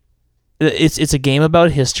 it's a game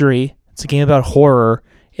about history. It's a game about horror.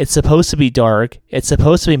 It's supposed to be dark. It's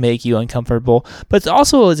supposed to make you uncomfortable. But it's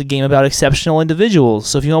also a game about exceptional individuals.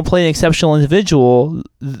 So if you want to play an exceptional individual,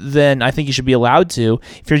 then I think you should be allowed to.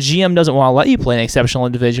 If your GM doesn't want to let you play an exceptional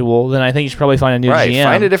individual, then I think you should probably find a new GM.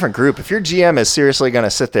 Find a different group. If your GM is seriously going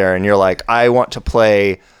to sit there and you're like, I want to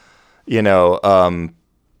play,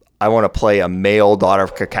 I want to play a male Daughter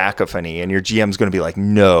of Cacophony, and your GM's going to be like,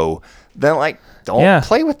 no, then like, don't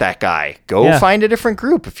play with that guy. Go find a different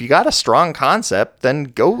group. If you got a strong concept, then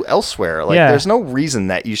go elsewhere. Like, there's no reason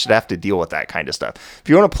that you should have to deal with that kind of stuff. If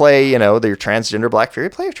you want to play, your transgender Black Fury,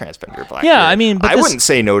 play a transgender Black Fury. I mean, I wouldn't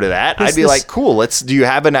say no to that. I'd be like, cool. Do you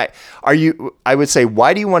have I would say,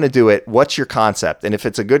 why do you want to do it? What's your concept? And if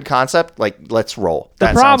it's a good concept, like, let's roll.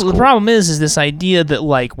 The problem is this idea that,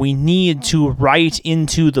 like, we need to write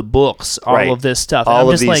into the books all of this stuff.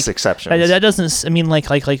 All of these exceptions. That doesn't, I mean, like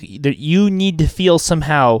you need to feel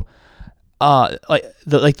somehow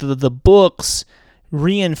the books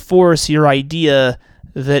reinforce your idea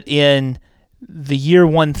that in the year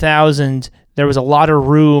 1000 there was a lot of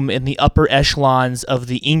room in the upper echelons of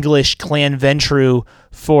the English clan Ventru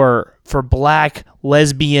for black,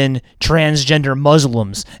 lesbian, transgender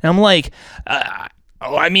Muslims. And I'm like,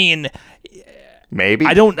 I mean, maybe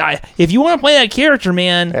if you want to play that character,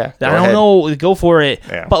 man, Yeah, I don't know, go for it.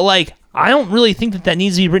 Yeah. But like, I don't really think that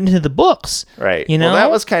needs to be written into the books. Right. You know, well,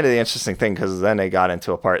 that was kind of the interesting thing, because then they got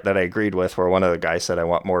into a part that I agreed with, where one of the guys said, "I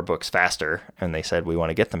want more books faster," and they said, "We want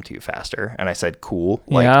to get them to you faster." And I said, "Cool."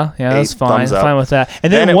 Like, yeah, that's fine. thumbs up. Fine with that.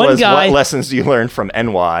 And then then it one was, guy, what lessons do you learn from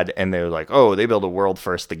NWAD? And they were like, "Oh, they build a world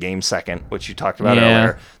first, the game second," which you talked about Yeah.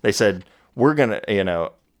 earlier. They said, "We're gonna,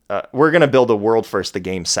 we're gonna build a world first, the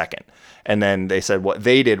game second." And then they said what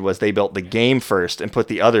they did was they built the game first and put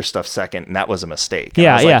the other stuff second, and that was a mistake. And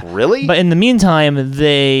I was like, really? But in the meantime,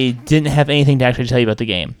 they didn't have anything to actually tell you about the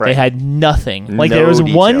game. Right. They had nothing. Like, No there was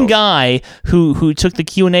one details. guy who took the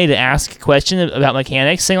Q&A to ask a question about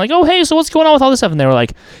mechanics, saying like, "Oh, hey, so what's going on with all this stuff?" And they were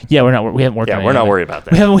like, "Yeah, we haven't worked on Yeah, any we're of not it. worried about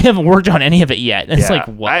that. We haven't worked on any of it yet." And it's Yeah,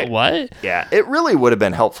 like, what? Yeah, it really would have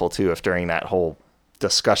been helpful too if during that whole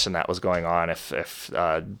discussion that was going on, if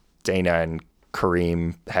Dana and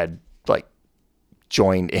Kareem had like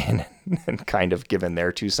joined in and kind of given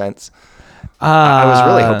their 2 cents. I was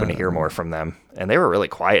really hoping to hear more from them, and they were really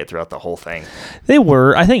quiet throughout the whole thing. They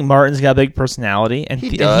were. I think Martin's got a big personality, and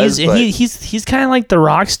He does, he's kind of like the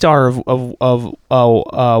rock star of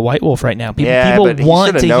White Wolf right now. People but he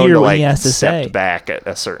want should to have known hear what like, he has to step say. back at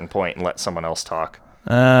a certain point and let someone else talk.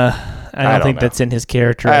 I don't think know. that's in his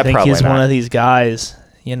character. I think Probably he's one not. of these guys,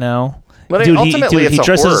 you know. But ultimately, it's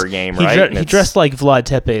a horror game, right? And He it's- dressed like Vlad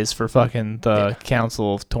Tepes for fucking the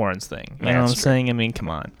Council of Torrens thing. You Yeah, know what I'm that's true. saying? I mean, come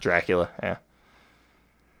on. Dracula, yeah.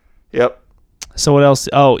 Yep. So what else?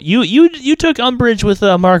 Oh, you took umbrage with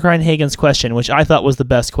Mark Reinhagen's question, which I thought was the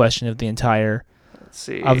best question of the entire Let's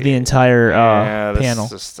see. panel.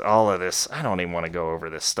 Just all of this. I don't even want to go over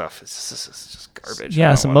this stuff. It's just garbage.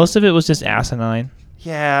 Yeah, I so don't most of it was just asinine.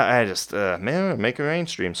 Yeah, I just make it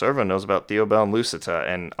mainstream so everyone knows about Theo Bell and Lucita,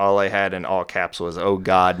 and all I had in all caps was "Oh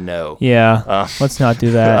God, no." Yeah, let's not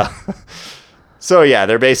do that. So yeah,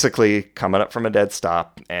 they're basically coming up from a dead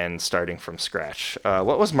stop and starting from scratch.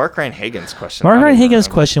 What was Mark Reinhagen's question? Mark I don't even Reinhagen's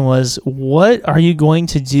remember. question was, "What are you going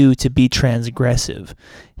to do to be transgressive?"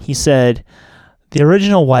 He said, "The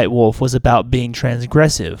original White Wolf was about being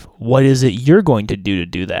transgressive. What is it you're going to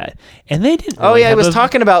do that?" And they didn't. Oh really yeah, I have was a-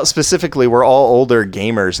 talking about specifically we're all older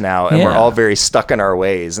gamers now, and we're Yeah. all very stuck in our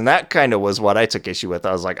ways, and that kind of was what I took issue with.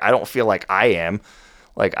 I was like, I don't feel like I am.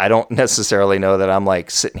 Like, I don't necessarily know that I'm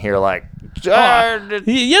like sitting here like,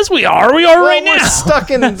 Yes, we are. We are right now. We're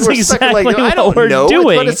stuck in. That's we're stuck in exactly like I what don't we're know,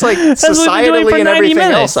 doing. but it's like That's what we've been doing for societally and 90 everything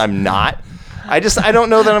minutes. else. I'm not. I don't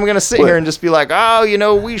know that I'm going to sit here and just be like,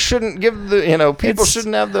 oh, we shouldn't give the, people It's-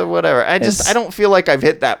 shouldn't have the whatever. I it's- don't feel like I've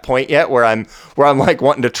hit that point yet where I'm like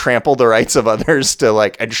wanting to trample the rights of others to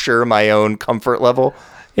like ensure my own comfort level.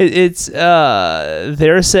 It's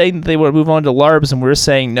they're saying they want to move on to LARPs, and we're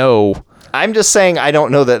saying no. I'm just saying I don't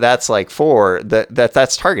know that that's like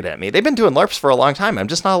that's targeted at me. They've been doing LARPs for a long time. I'm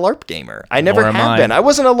just not a LARP gamer. I never Nor am have I. been. I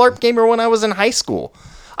wasn't a LARP gamer when I was in high school.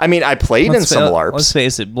 I mean, I played in some LARPs. Let's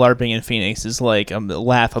face it, LARPing in Phoenix is like a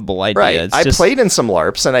laughable idea. Right. It's I just, played in some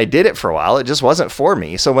LARPs and I did it for a while. It just wasn't for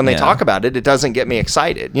me. So when they Yeah. talk about it, it doesn't get me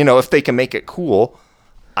excited. If they can make it cool,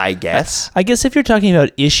 I guess. I guess if you're talking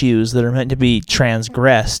about issues that are meant to be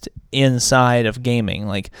transgressed inside of gaming,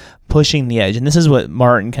 like pushing the edge, and this is what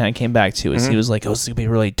Martin kind of came back to, is he was like, "Oh, this is gonna be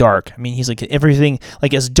really dark." I mean, he's like, everything,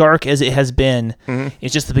 like as dark as it has been,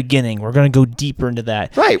 it's just the beginning. We're gonna go deeper into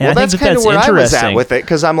that, Right. And Well, I that's think kind of that's where I was at interesting. with it,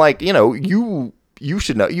 because I'm like, you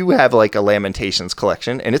should know. You have like a Lamentations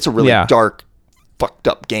collection, and it's a really Yeah. dark, fucked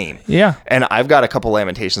up game. Yeah. And I've got a couple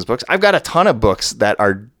Lamentations books. I've got a ton of books that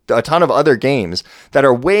are a ton of other games that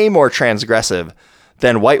are way more transgressive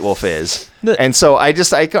than White Wolf is. And so I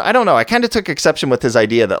don't know. I kind of took exception with his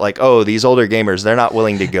idea that like, oh, these older gamers, they're not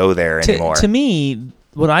willing to go there anymore. To me,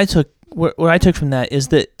 what I took from that is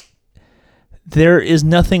that there is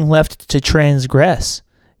nothing left to transgress.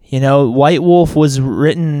 White Wolf was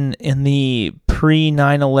written in the pre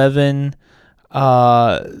 9/11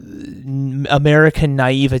 American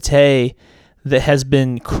naivete that has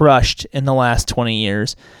been crushed in the last 20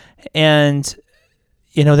 years, and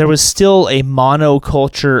there was still a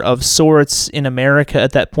monoculture of sorts in America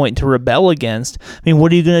at that point to rebel against. I mean,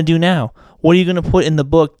 what are you going to do now? What are you going to put in the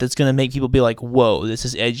book that's going to make people be like, whoa, this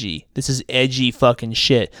is edgy. This is edgy fucking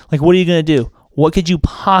shit. Like, what are you going to do? What could you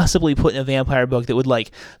possibly put in a vampire book that would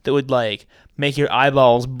make your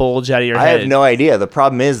eyeballs bulge out of your I head? have no idea. The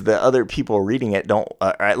problem is that other people reading it don't,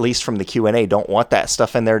 or at least from the Q&A, don't want that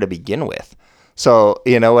stuff in there to begin with. So,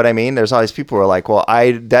 you know what I mean? There's all these people who are like, well,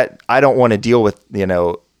 I don't want to deal with,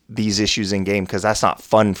 these issues in game because that's not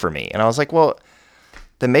fun for me. And I was like, well,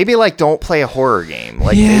 then maybe like don't play a horror game.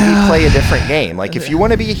 Like maybe play a different game. Like if you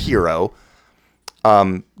want to be a hero,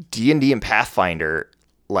 D&D and Pathfinder,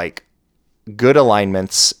 like good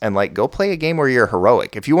alignments, and like go play a game where you're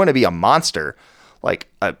heroic. If you want to be a monster, like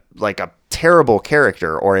a terrible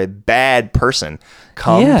character or a bad person,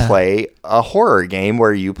 come play a horror game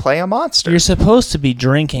where you play a monster. You're supposed to be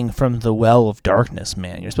drinking from the well of darkness,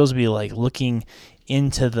 man. You're supposed to be like looking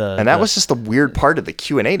into the... And that was just the weird part of the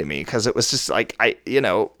Q&A to me, because it was just like,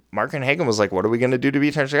 Mark and Hagen was like, what are we going to do to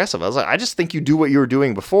be transgressive? I was like, I just think you do what you were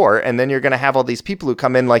doing before, and then you're going to have all these people who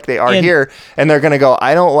come in like they are here, and they're going to go,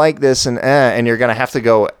 I don't like this, and you're going to have to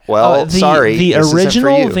go, well, sorry. The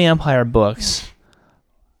original vampire books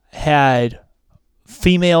had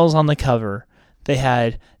females on the cover. They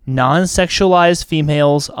had non-sexualized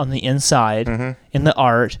females on the inside in the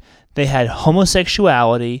art. They had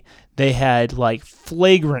homosexuality. They had like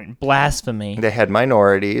flagrant blasphemy. They had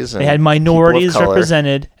minorities. They had minorities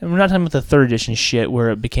represented. And we're not talking about the third edition shit where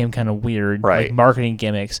it became kind of weird, like marketing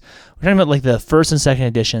gimmicks. We're talking about like the first and second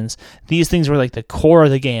editions. These things were like the core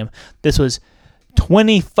of the game. This was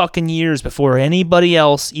 20 fucking years before anybody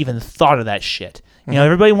else even thought of that shit. You know,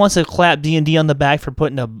 everybody wants to clap D&D on the back for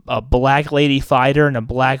putting a black lady fighter and a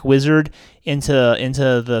black wizard into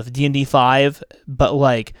the D&D 5, but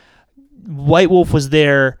like White Wolf was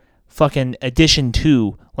there fucking edition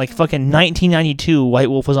 2, like fucking 1992. White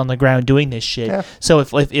Wolf was on the ground doing this shit. Yeah. So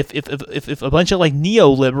if a bunch of like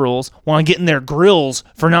neoliberals want to get in their grills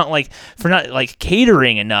for not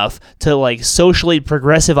catering enough to like socially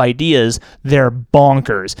progressive ideas, they're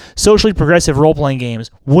bonkers. Socially progressive role playing games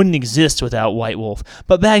wouldn't exist without White Wolf.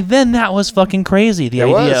 But back then that was fucking crazy. The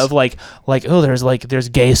idea of like there's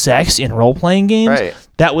gay sex in role playing games. Right.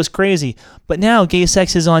 That was crazy. But now gay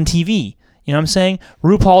sex is on TV. You know what I'm saying?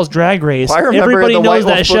 RuPaul's Drag Race. Well, I remember everybody the knows White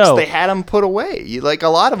Wolf that books, show. they had them put away. Like a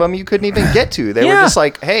lot of them you couldn't even get to. They were just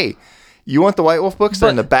like, hey, you want the White Wolf books? They're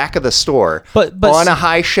in the back of the store, but on a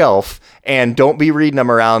high shelf, and don't be reading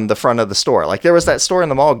them around the front of the store. Like there was that store in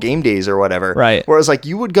the mall, Game Days or whatever, right? Where it was like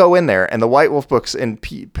you would go in there, and the White Wolf books in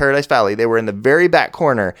Paradise Valley, they were in the very back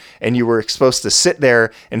corner, and you were supposed to sit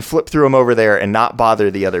there and flip through them over there and not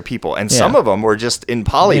bother the other people. And some of them were just in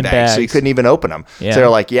poly bags, so you couldn't even open them. Yeah. So they're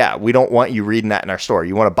like, yeah, we don't want you reading that in our store.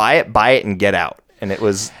 You want to buy it and get out. And it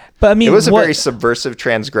was, but I mean, it was a very subversive,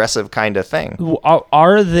 transgressive kind of thing.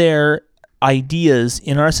 Are there ideas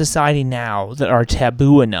in our society now that are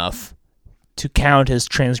taboo enough to count as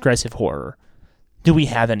transgressive horror? Do we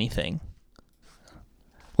have anything?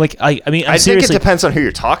 Like, I think it depends on who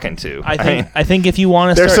you're talking to. I think if you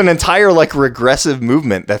want to there's an entire like regressive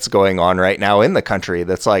movement that's going on right now in the country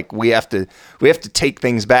that's like we have to take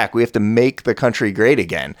things back. We have to make the country great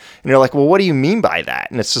again. And you're like, well, what do you mean by that?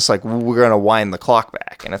 And it's just like, well, we're going to wind the clock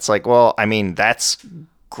back. And it's like, well, I mean, that's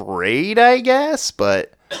great, I guess,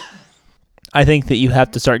 but I think that you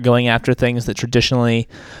have to start going after things that traditionally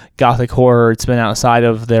Gothic horror, it's been outside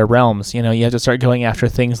of their realms. You know, you have to start going after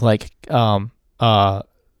things like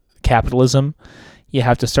capitalism. You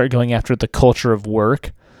have to start going after the culture of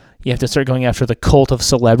work. You have to start going after the cult of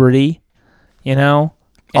celebrity, you know?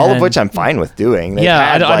 All of which I'm fine with doing.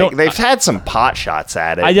 They've had some pot shots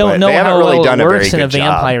at it. I don't know they haven't how really well done it a very works in a good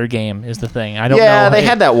job. vampire game is the thing. I don't know. Yeah, they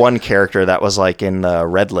had that one character that was like in the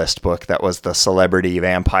Red List book that was the celebrity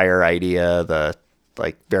vampire idea, the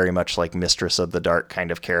like very much like Mistress of the Dark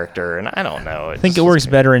kind of character, and I don't know. I think it works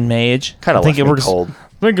better in Mage. Kind of cold.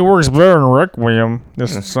 I think it works better in Requiem.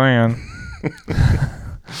 Just saying.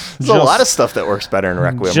 There's a lot of stuff that works better in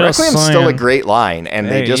Requiem. Requiem's still a great line, and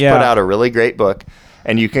they just put out a really great book,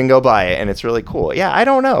 and you can go buy it, and it's really cool. Yeah, I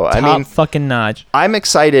don't know. Top fucking notch. I'm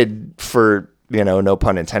excited for, no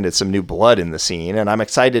pun intended, some new blood in the scene, and I'm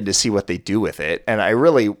excited to see what they do with it. And I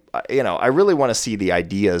really want to see the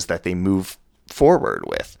ideas that they move forward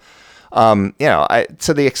with. To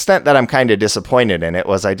the extent that I'm kind of disappointed in it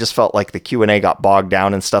was I just felt like the Q&A got bogged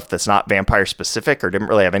down in stuff that's not vampire specific or didn't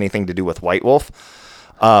really have anything to do with White Wolf.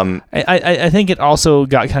 I think it also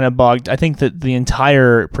got kind of bogged. I think that the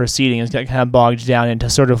entire proceedings got kind of bogged down into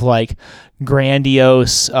sort of like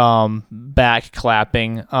grandiose back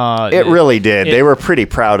clapping. It really did. They were pretty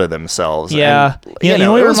proud of themselves. Yeah. And, you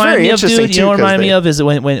know what it reminded me of, dude? You know what it reminded me of is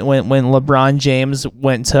when LeBron James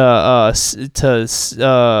went to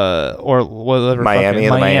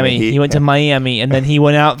Miami. He went to Miami, and then he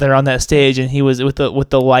went out there on that stage, and he was with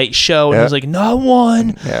the light show, and he was like, not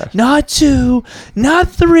one, not two, not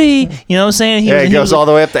three. You know what I'm saying? He goes all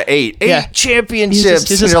the way up to eight championships.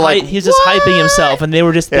 He's just hyping himself, and they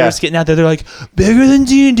were just getting out there. They're like, bigger than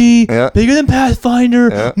D&D, Yeah. bigger than Pathfinder,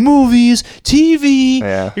 Yeah. movies, TV.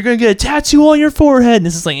 Yeah. You're going to get a tattoo on your forehead. And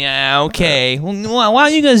this is like, yeah, okay. Well, why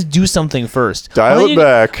don't you guys do something first? Dial it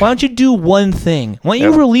back. Why don't you do one thing? Why don't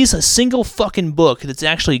you Yep. release a single fucking book that's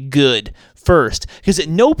actually good first? Because at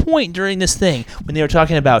no point during this thing, when they were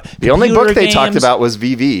talking about The only book they games, talked about was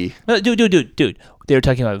VV. no, dude. They were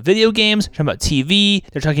talking about video games, talking about TV,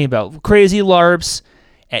 they're talking about crazy LARPs.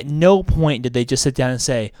 At no point did they just sit down and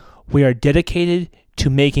say, we are dedicated to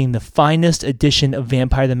making the finest edition of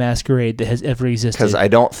Vampire the Masquerade that has ever existed. Because I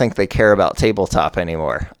don't think they care about tabletop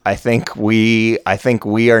anymore. I think we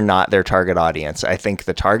are not their target audience. I think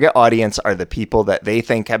the target audience are the people that they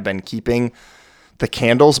think have been keeping the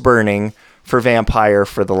candles burning for Vampire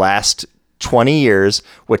for the last 20 years,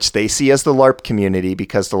 which they see as the LARP community,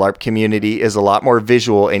 because the LARP community is a lot more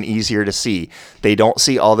visual and easier to see. They don't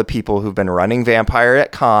see all the people who've been running Vampire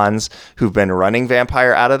at cons, who've been running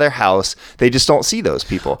Vampire out of their house. They just don't see those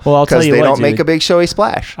people. Well, I'll tell you they what, don't make dude. a big showy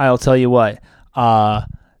splash. I'll tell you what.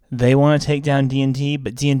 They want to take down D&D,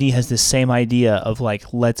 but D&D has this same idea of like,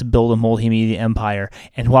 let's build a multimedia empire.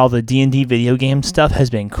 And while the D&D video game stuff has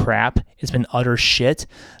been crap, it's been utter shit.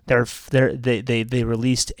 They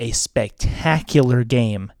released a spectacular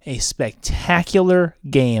game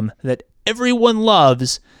that everyone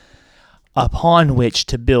loves, upon which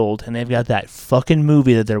to build, and they've got that fucking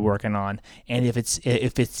movie that they're working on. And if it's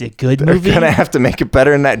a good movie, They're gonna have to make it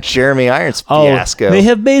better than that Jeremy Irons fiasco. they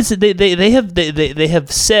have they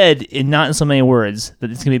have said, not in so many words, that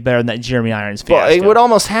it's gonna be better than that Jeremy Irons Well, fiasco. it would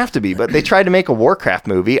almost have to be, but they tried to make a Warcraft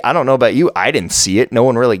movie. I don't know about you. I didn't see it. No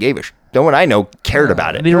one really gave a no one I know cared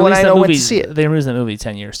about it. They No one released I that know went movie. to see it. They released that movie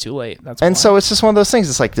 10 years too late. That's And why. so it's just one of those things.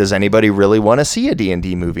 It's like, does anybody really want to see a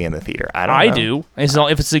D&D movie in the theater? I don't know. do.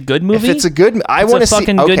 If it's a good movie, If it's a good, I it's want a to see.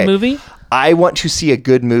 fucking Okay, good movie. I want to see a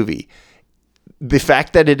good movie. The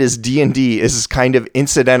fact that it is D&D is kind of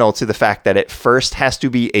incidental to the fact that it first has to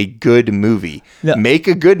be a good movie. No. Make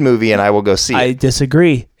a good movie, and I will go see I it.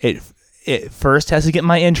 disagree. It first has to get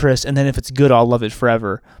my interest, and then if it's good, I'll love it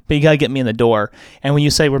forever. But you gotta get me in the door. And when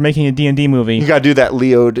you say we're making a D&D movie, You gotta do that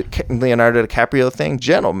Leonardo DiCaprio thing,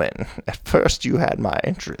 gentlemen. At first you had my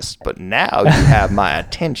interest, but now you have my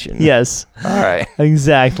attention. yes, All right.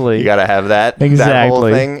 exactly. You gotta have that. Exactly. That whole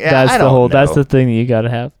thing. Yeah, that's I the don't whole. know. That's the thing that you got to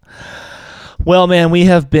have. Well, man, we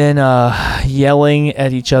have been yelling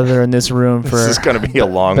at each other in this room for. This is gonna be a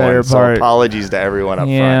long better one. So part. apologies to everyone up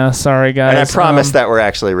Yeah, front. sorry guys. And I promise that we're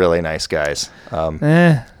actually really nice guys.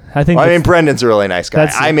 I think. I mean, Brendan's a really nice guy.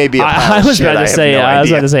 that's. I may be a pile I of was shit. about I to have say. no I was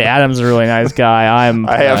idea. about to say Adam's a really nice guy. I'm no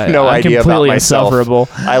I'm idea about completely myself. insufferable.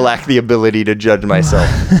 I lack the ability to judge myself.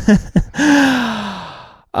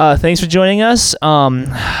 Thanks for joining us.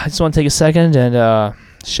 I just want to take a second and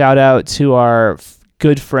shout out to our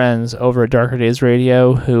good friends over at Darker Days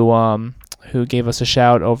Radio who gave us a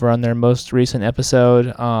shout over on their most recent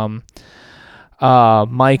episode.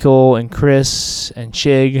 Michael and Chris and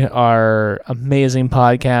Chig are amazing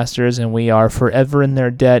podcasters, and we are forever in their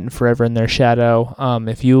debt and forever in their shadow.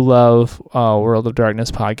 If you love World of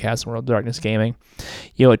Darkness podcast and World of Darkness gaming,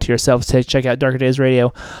 you owe it to yourself to check out Darker Days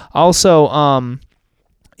Radio. Also,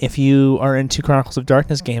 if you are into Chronicles of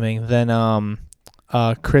Darkness gaming, then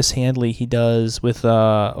Chris Handley, he does with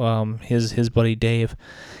his buddy Dave,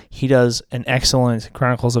 he does an excellent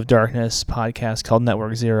Chronicles of Darkness podcast called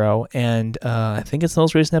Network Zero, and I think it's the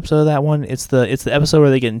most recent episode of that one. It's the episode where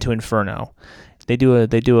they get into Inferno. They do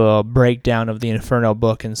a breakdown of the Inferno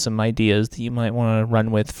book and some ideas that you might want to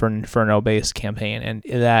run with for an Inferno based campaign, and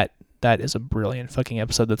that is a brilliant fucking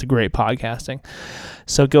episode. That's great podcasting.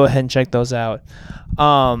 So go ahead and check those out.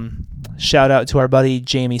 Shout out to our buddy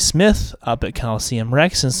Jamie Smith up at Coliseum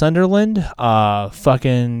Rex in Sunderland.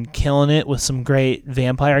 Fucking killing it with some great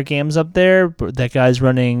vampire games up there. That guy's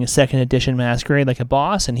running 2nd edition Masquerade like a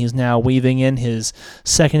boss, and he's now weaving in his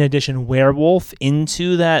 2nd edition Werewolf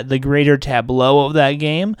into the greater tableau of that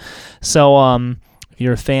game. So, if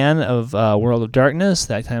you're a fan of World of Darkness,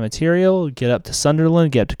 that kind of material, get up to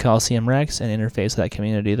Sunderland, get up to Coliseum Rex, and interface with that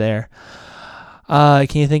community there. Can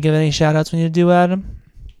you think of any shout-outs we need to do, Adam?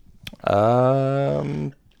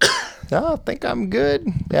 No, I think I'm good.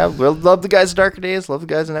 Yeah, we'll love the guys at Darker Days, love the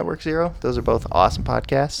guys at Network Zero. Those are both awesome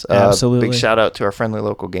podcasts. Absolutely. Big shout out to our friendly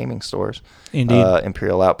local gaming stores. Indeed.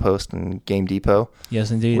 Imperial Outpost and Game Depot.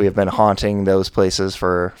 Yes, indeed. We have been haunting those places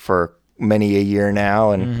for many a year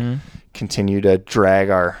now, and continue to drag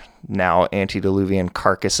our now antediluvian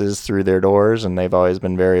carcasses through their doors, and they've always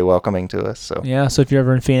been very welcoming to us. So Yeah, so if you're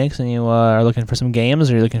ever in Phoenix and you are looking for some games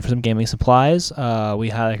or you're looking for some gaming supplies, we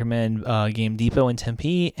highly recommend Game Depot in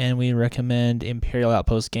Tempe, and we recommend Imperial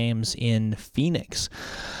Outpost Games in Phoenix.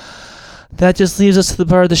 that just leaves us to the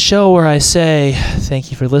part of the show where I say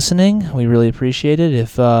thank you for listening. We really appreciate it.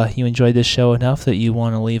 If you enjoyed this show enough that you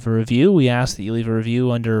want to leave a review, we ask that you leave a review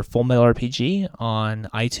under Full Metal RPG on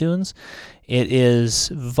iTunes. It is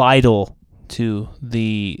vital to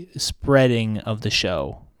the spreading of the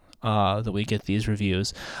show that we get these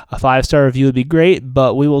reviews. A 5-star review would be great,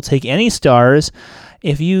 but we will take any stars.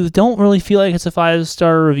 If you don't really feel like it's a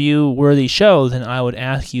 5-star review worthy show, then I would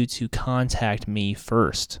ask you to contact me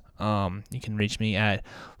first. You can reach me at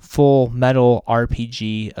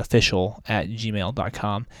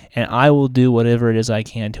fullmetalrpgofficial@gmail.com, and I will do whatever it is I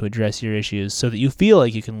can to address your issues so that you feel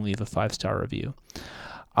like you can leave a 5-star review.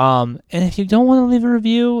 And if you don't want to leave a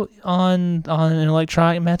review on an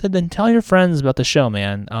electronic method, then tell your friends about the show,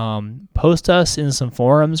 man. Post us in some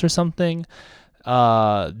forums or something.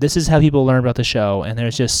 This is how people learn about the show, and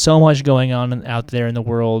there's just so much going on out there in the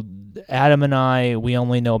world. Adam and I, we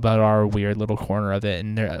only know about our weird little corner of it,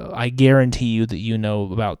 and I guarantee you that you know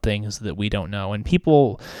about things that we don't know. And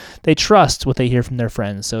people, they trust what they hear from their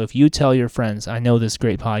friends. So if you tell your friends, I know this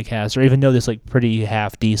great podcast, or even know this like pretty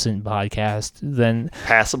half-decent podcast, then...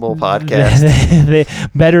 Passable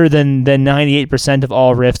podcast. Better than 98% of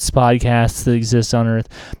all Rifts podcasts that exist on Earth,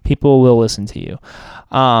 people will listen to you.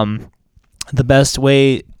 The best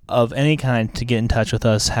way of any kind to get in touch with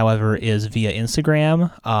us, however, is via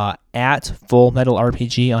Instagram, at Full Metal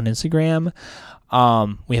RPG on Instagram.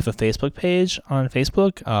 We have a Facebook page on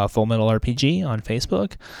Facebook, Full Metal RPG on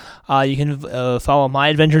Facebook. You can follow my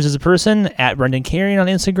adventures as a person at Brendan Carrion on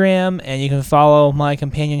Instagram, and you can follow my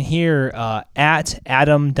companion here at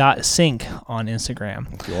Adam.sync on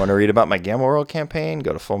Instagram. If you want to read about my Gamma World campaign,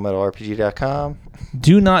 go to fullmetalrpg.com.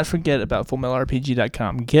 Do not forget about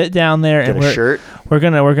fullmetalrpg.com. Get down there, Get and a shirt. We're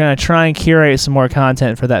gonna try and curate some more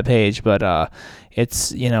content for that page, but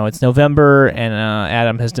it's November, and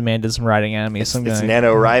Adam has demanded some writing out of me. It's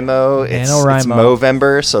NaNoWriMo. It's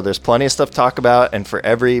Movember, so there's plenty of stuff to talk about. And for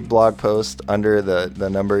every blog post under the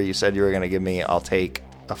number you said you were going to give me, I'll take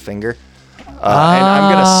a finger. And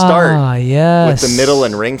I'm going to start with the middle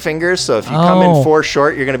and ring fingers. So if you come in 4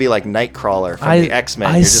 short, you're going to be like Nightcrawler from the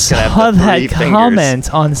X-Men. You're just going to have the 3 fingers. I saw that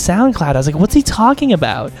comment on SoundCloud. I was like, what's he talking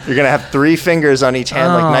about? You're going to have 3 fingers on each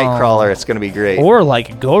hand like Nightcrawler. It's going to be great. Or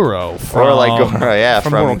like Goro from Mortal Kombat.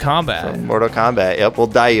 From Mortal Kombat. Yep, we'll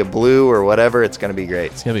dye you blue or whatever. It's going to be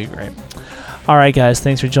great. It's going to be great. All right, guys.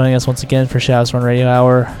 Thanks for joining us once again for Shadowsworn Radio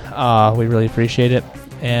Hour. We really appreciate it.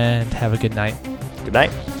 And have a good night. Good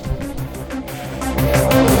night.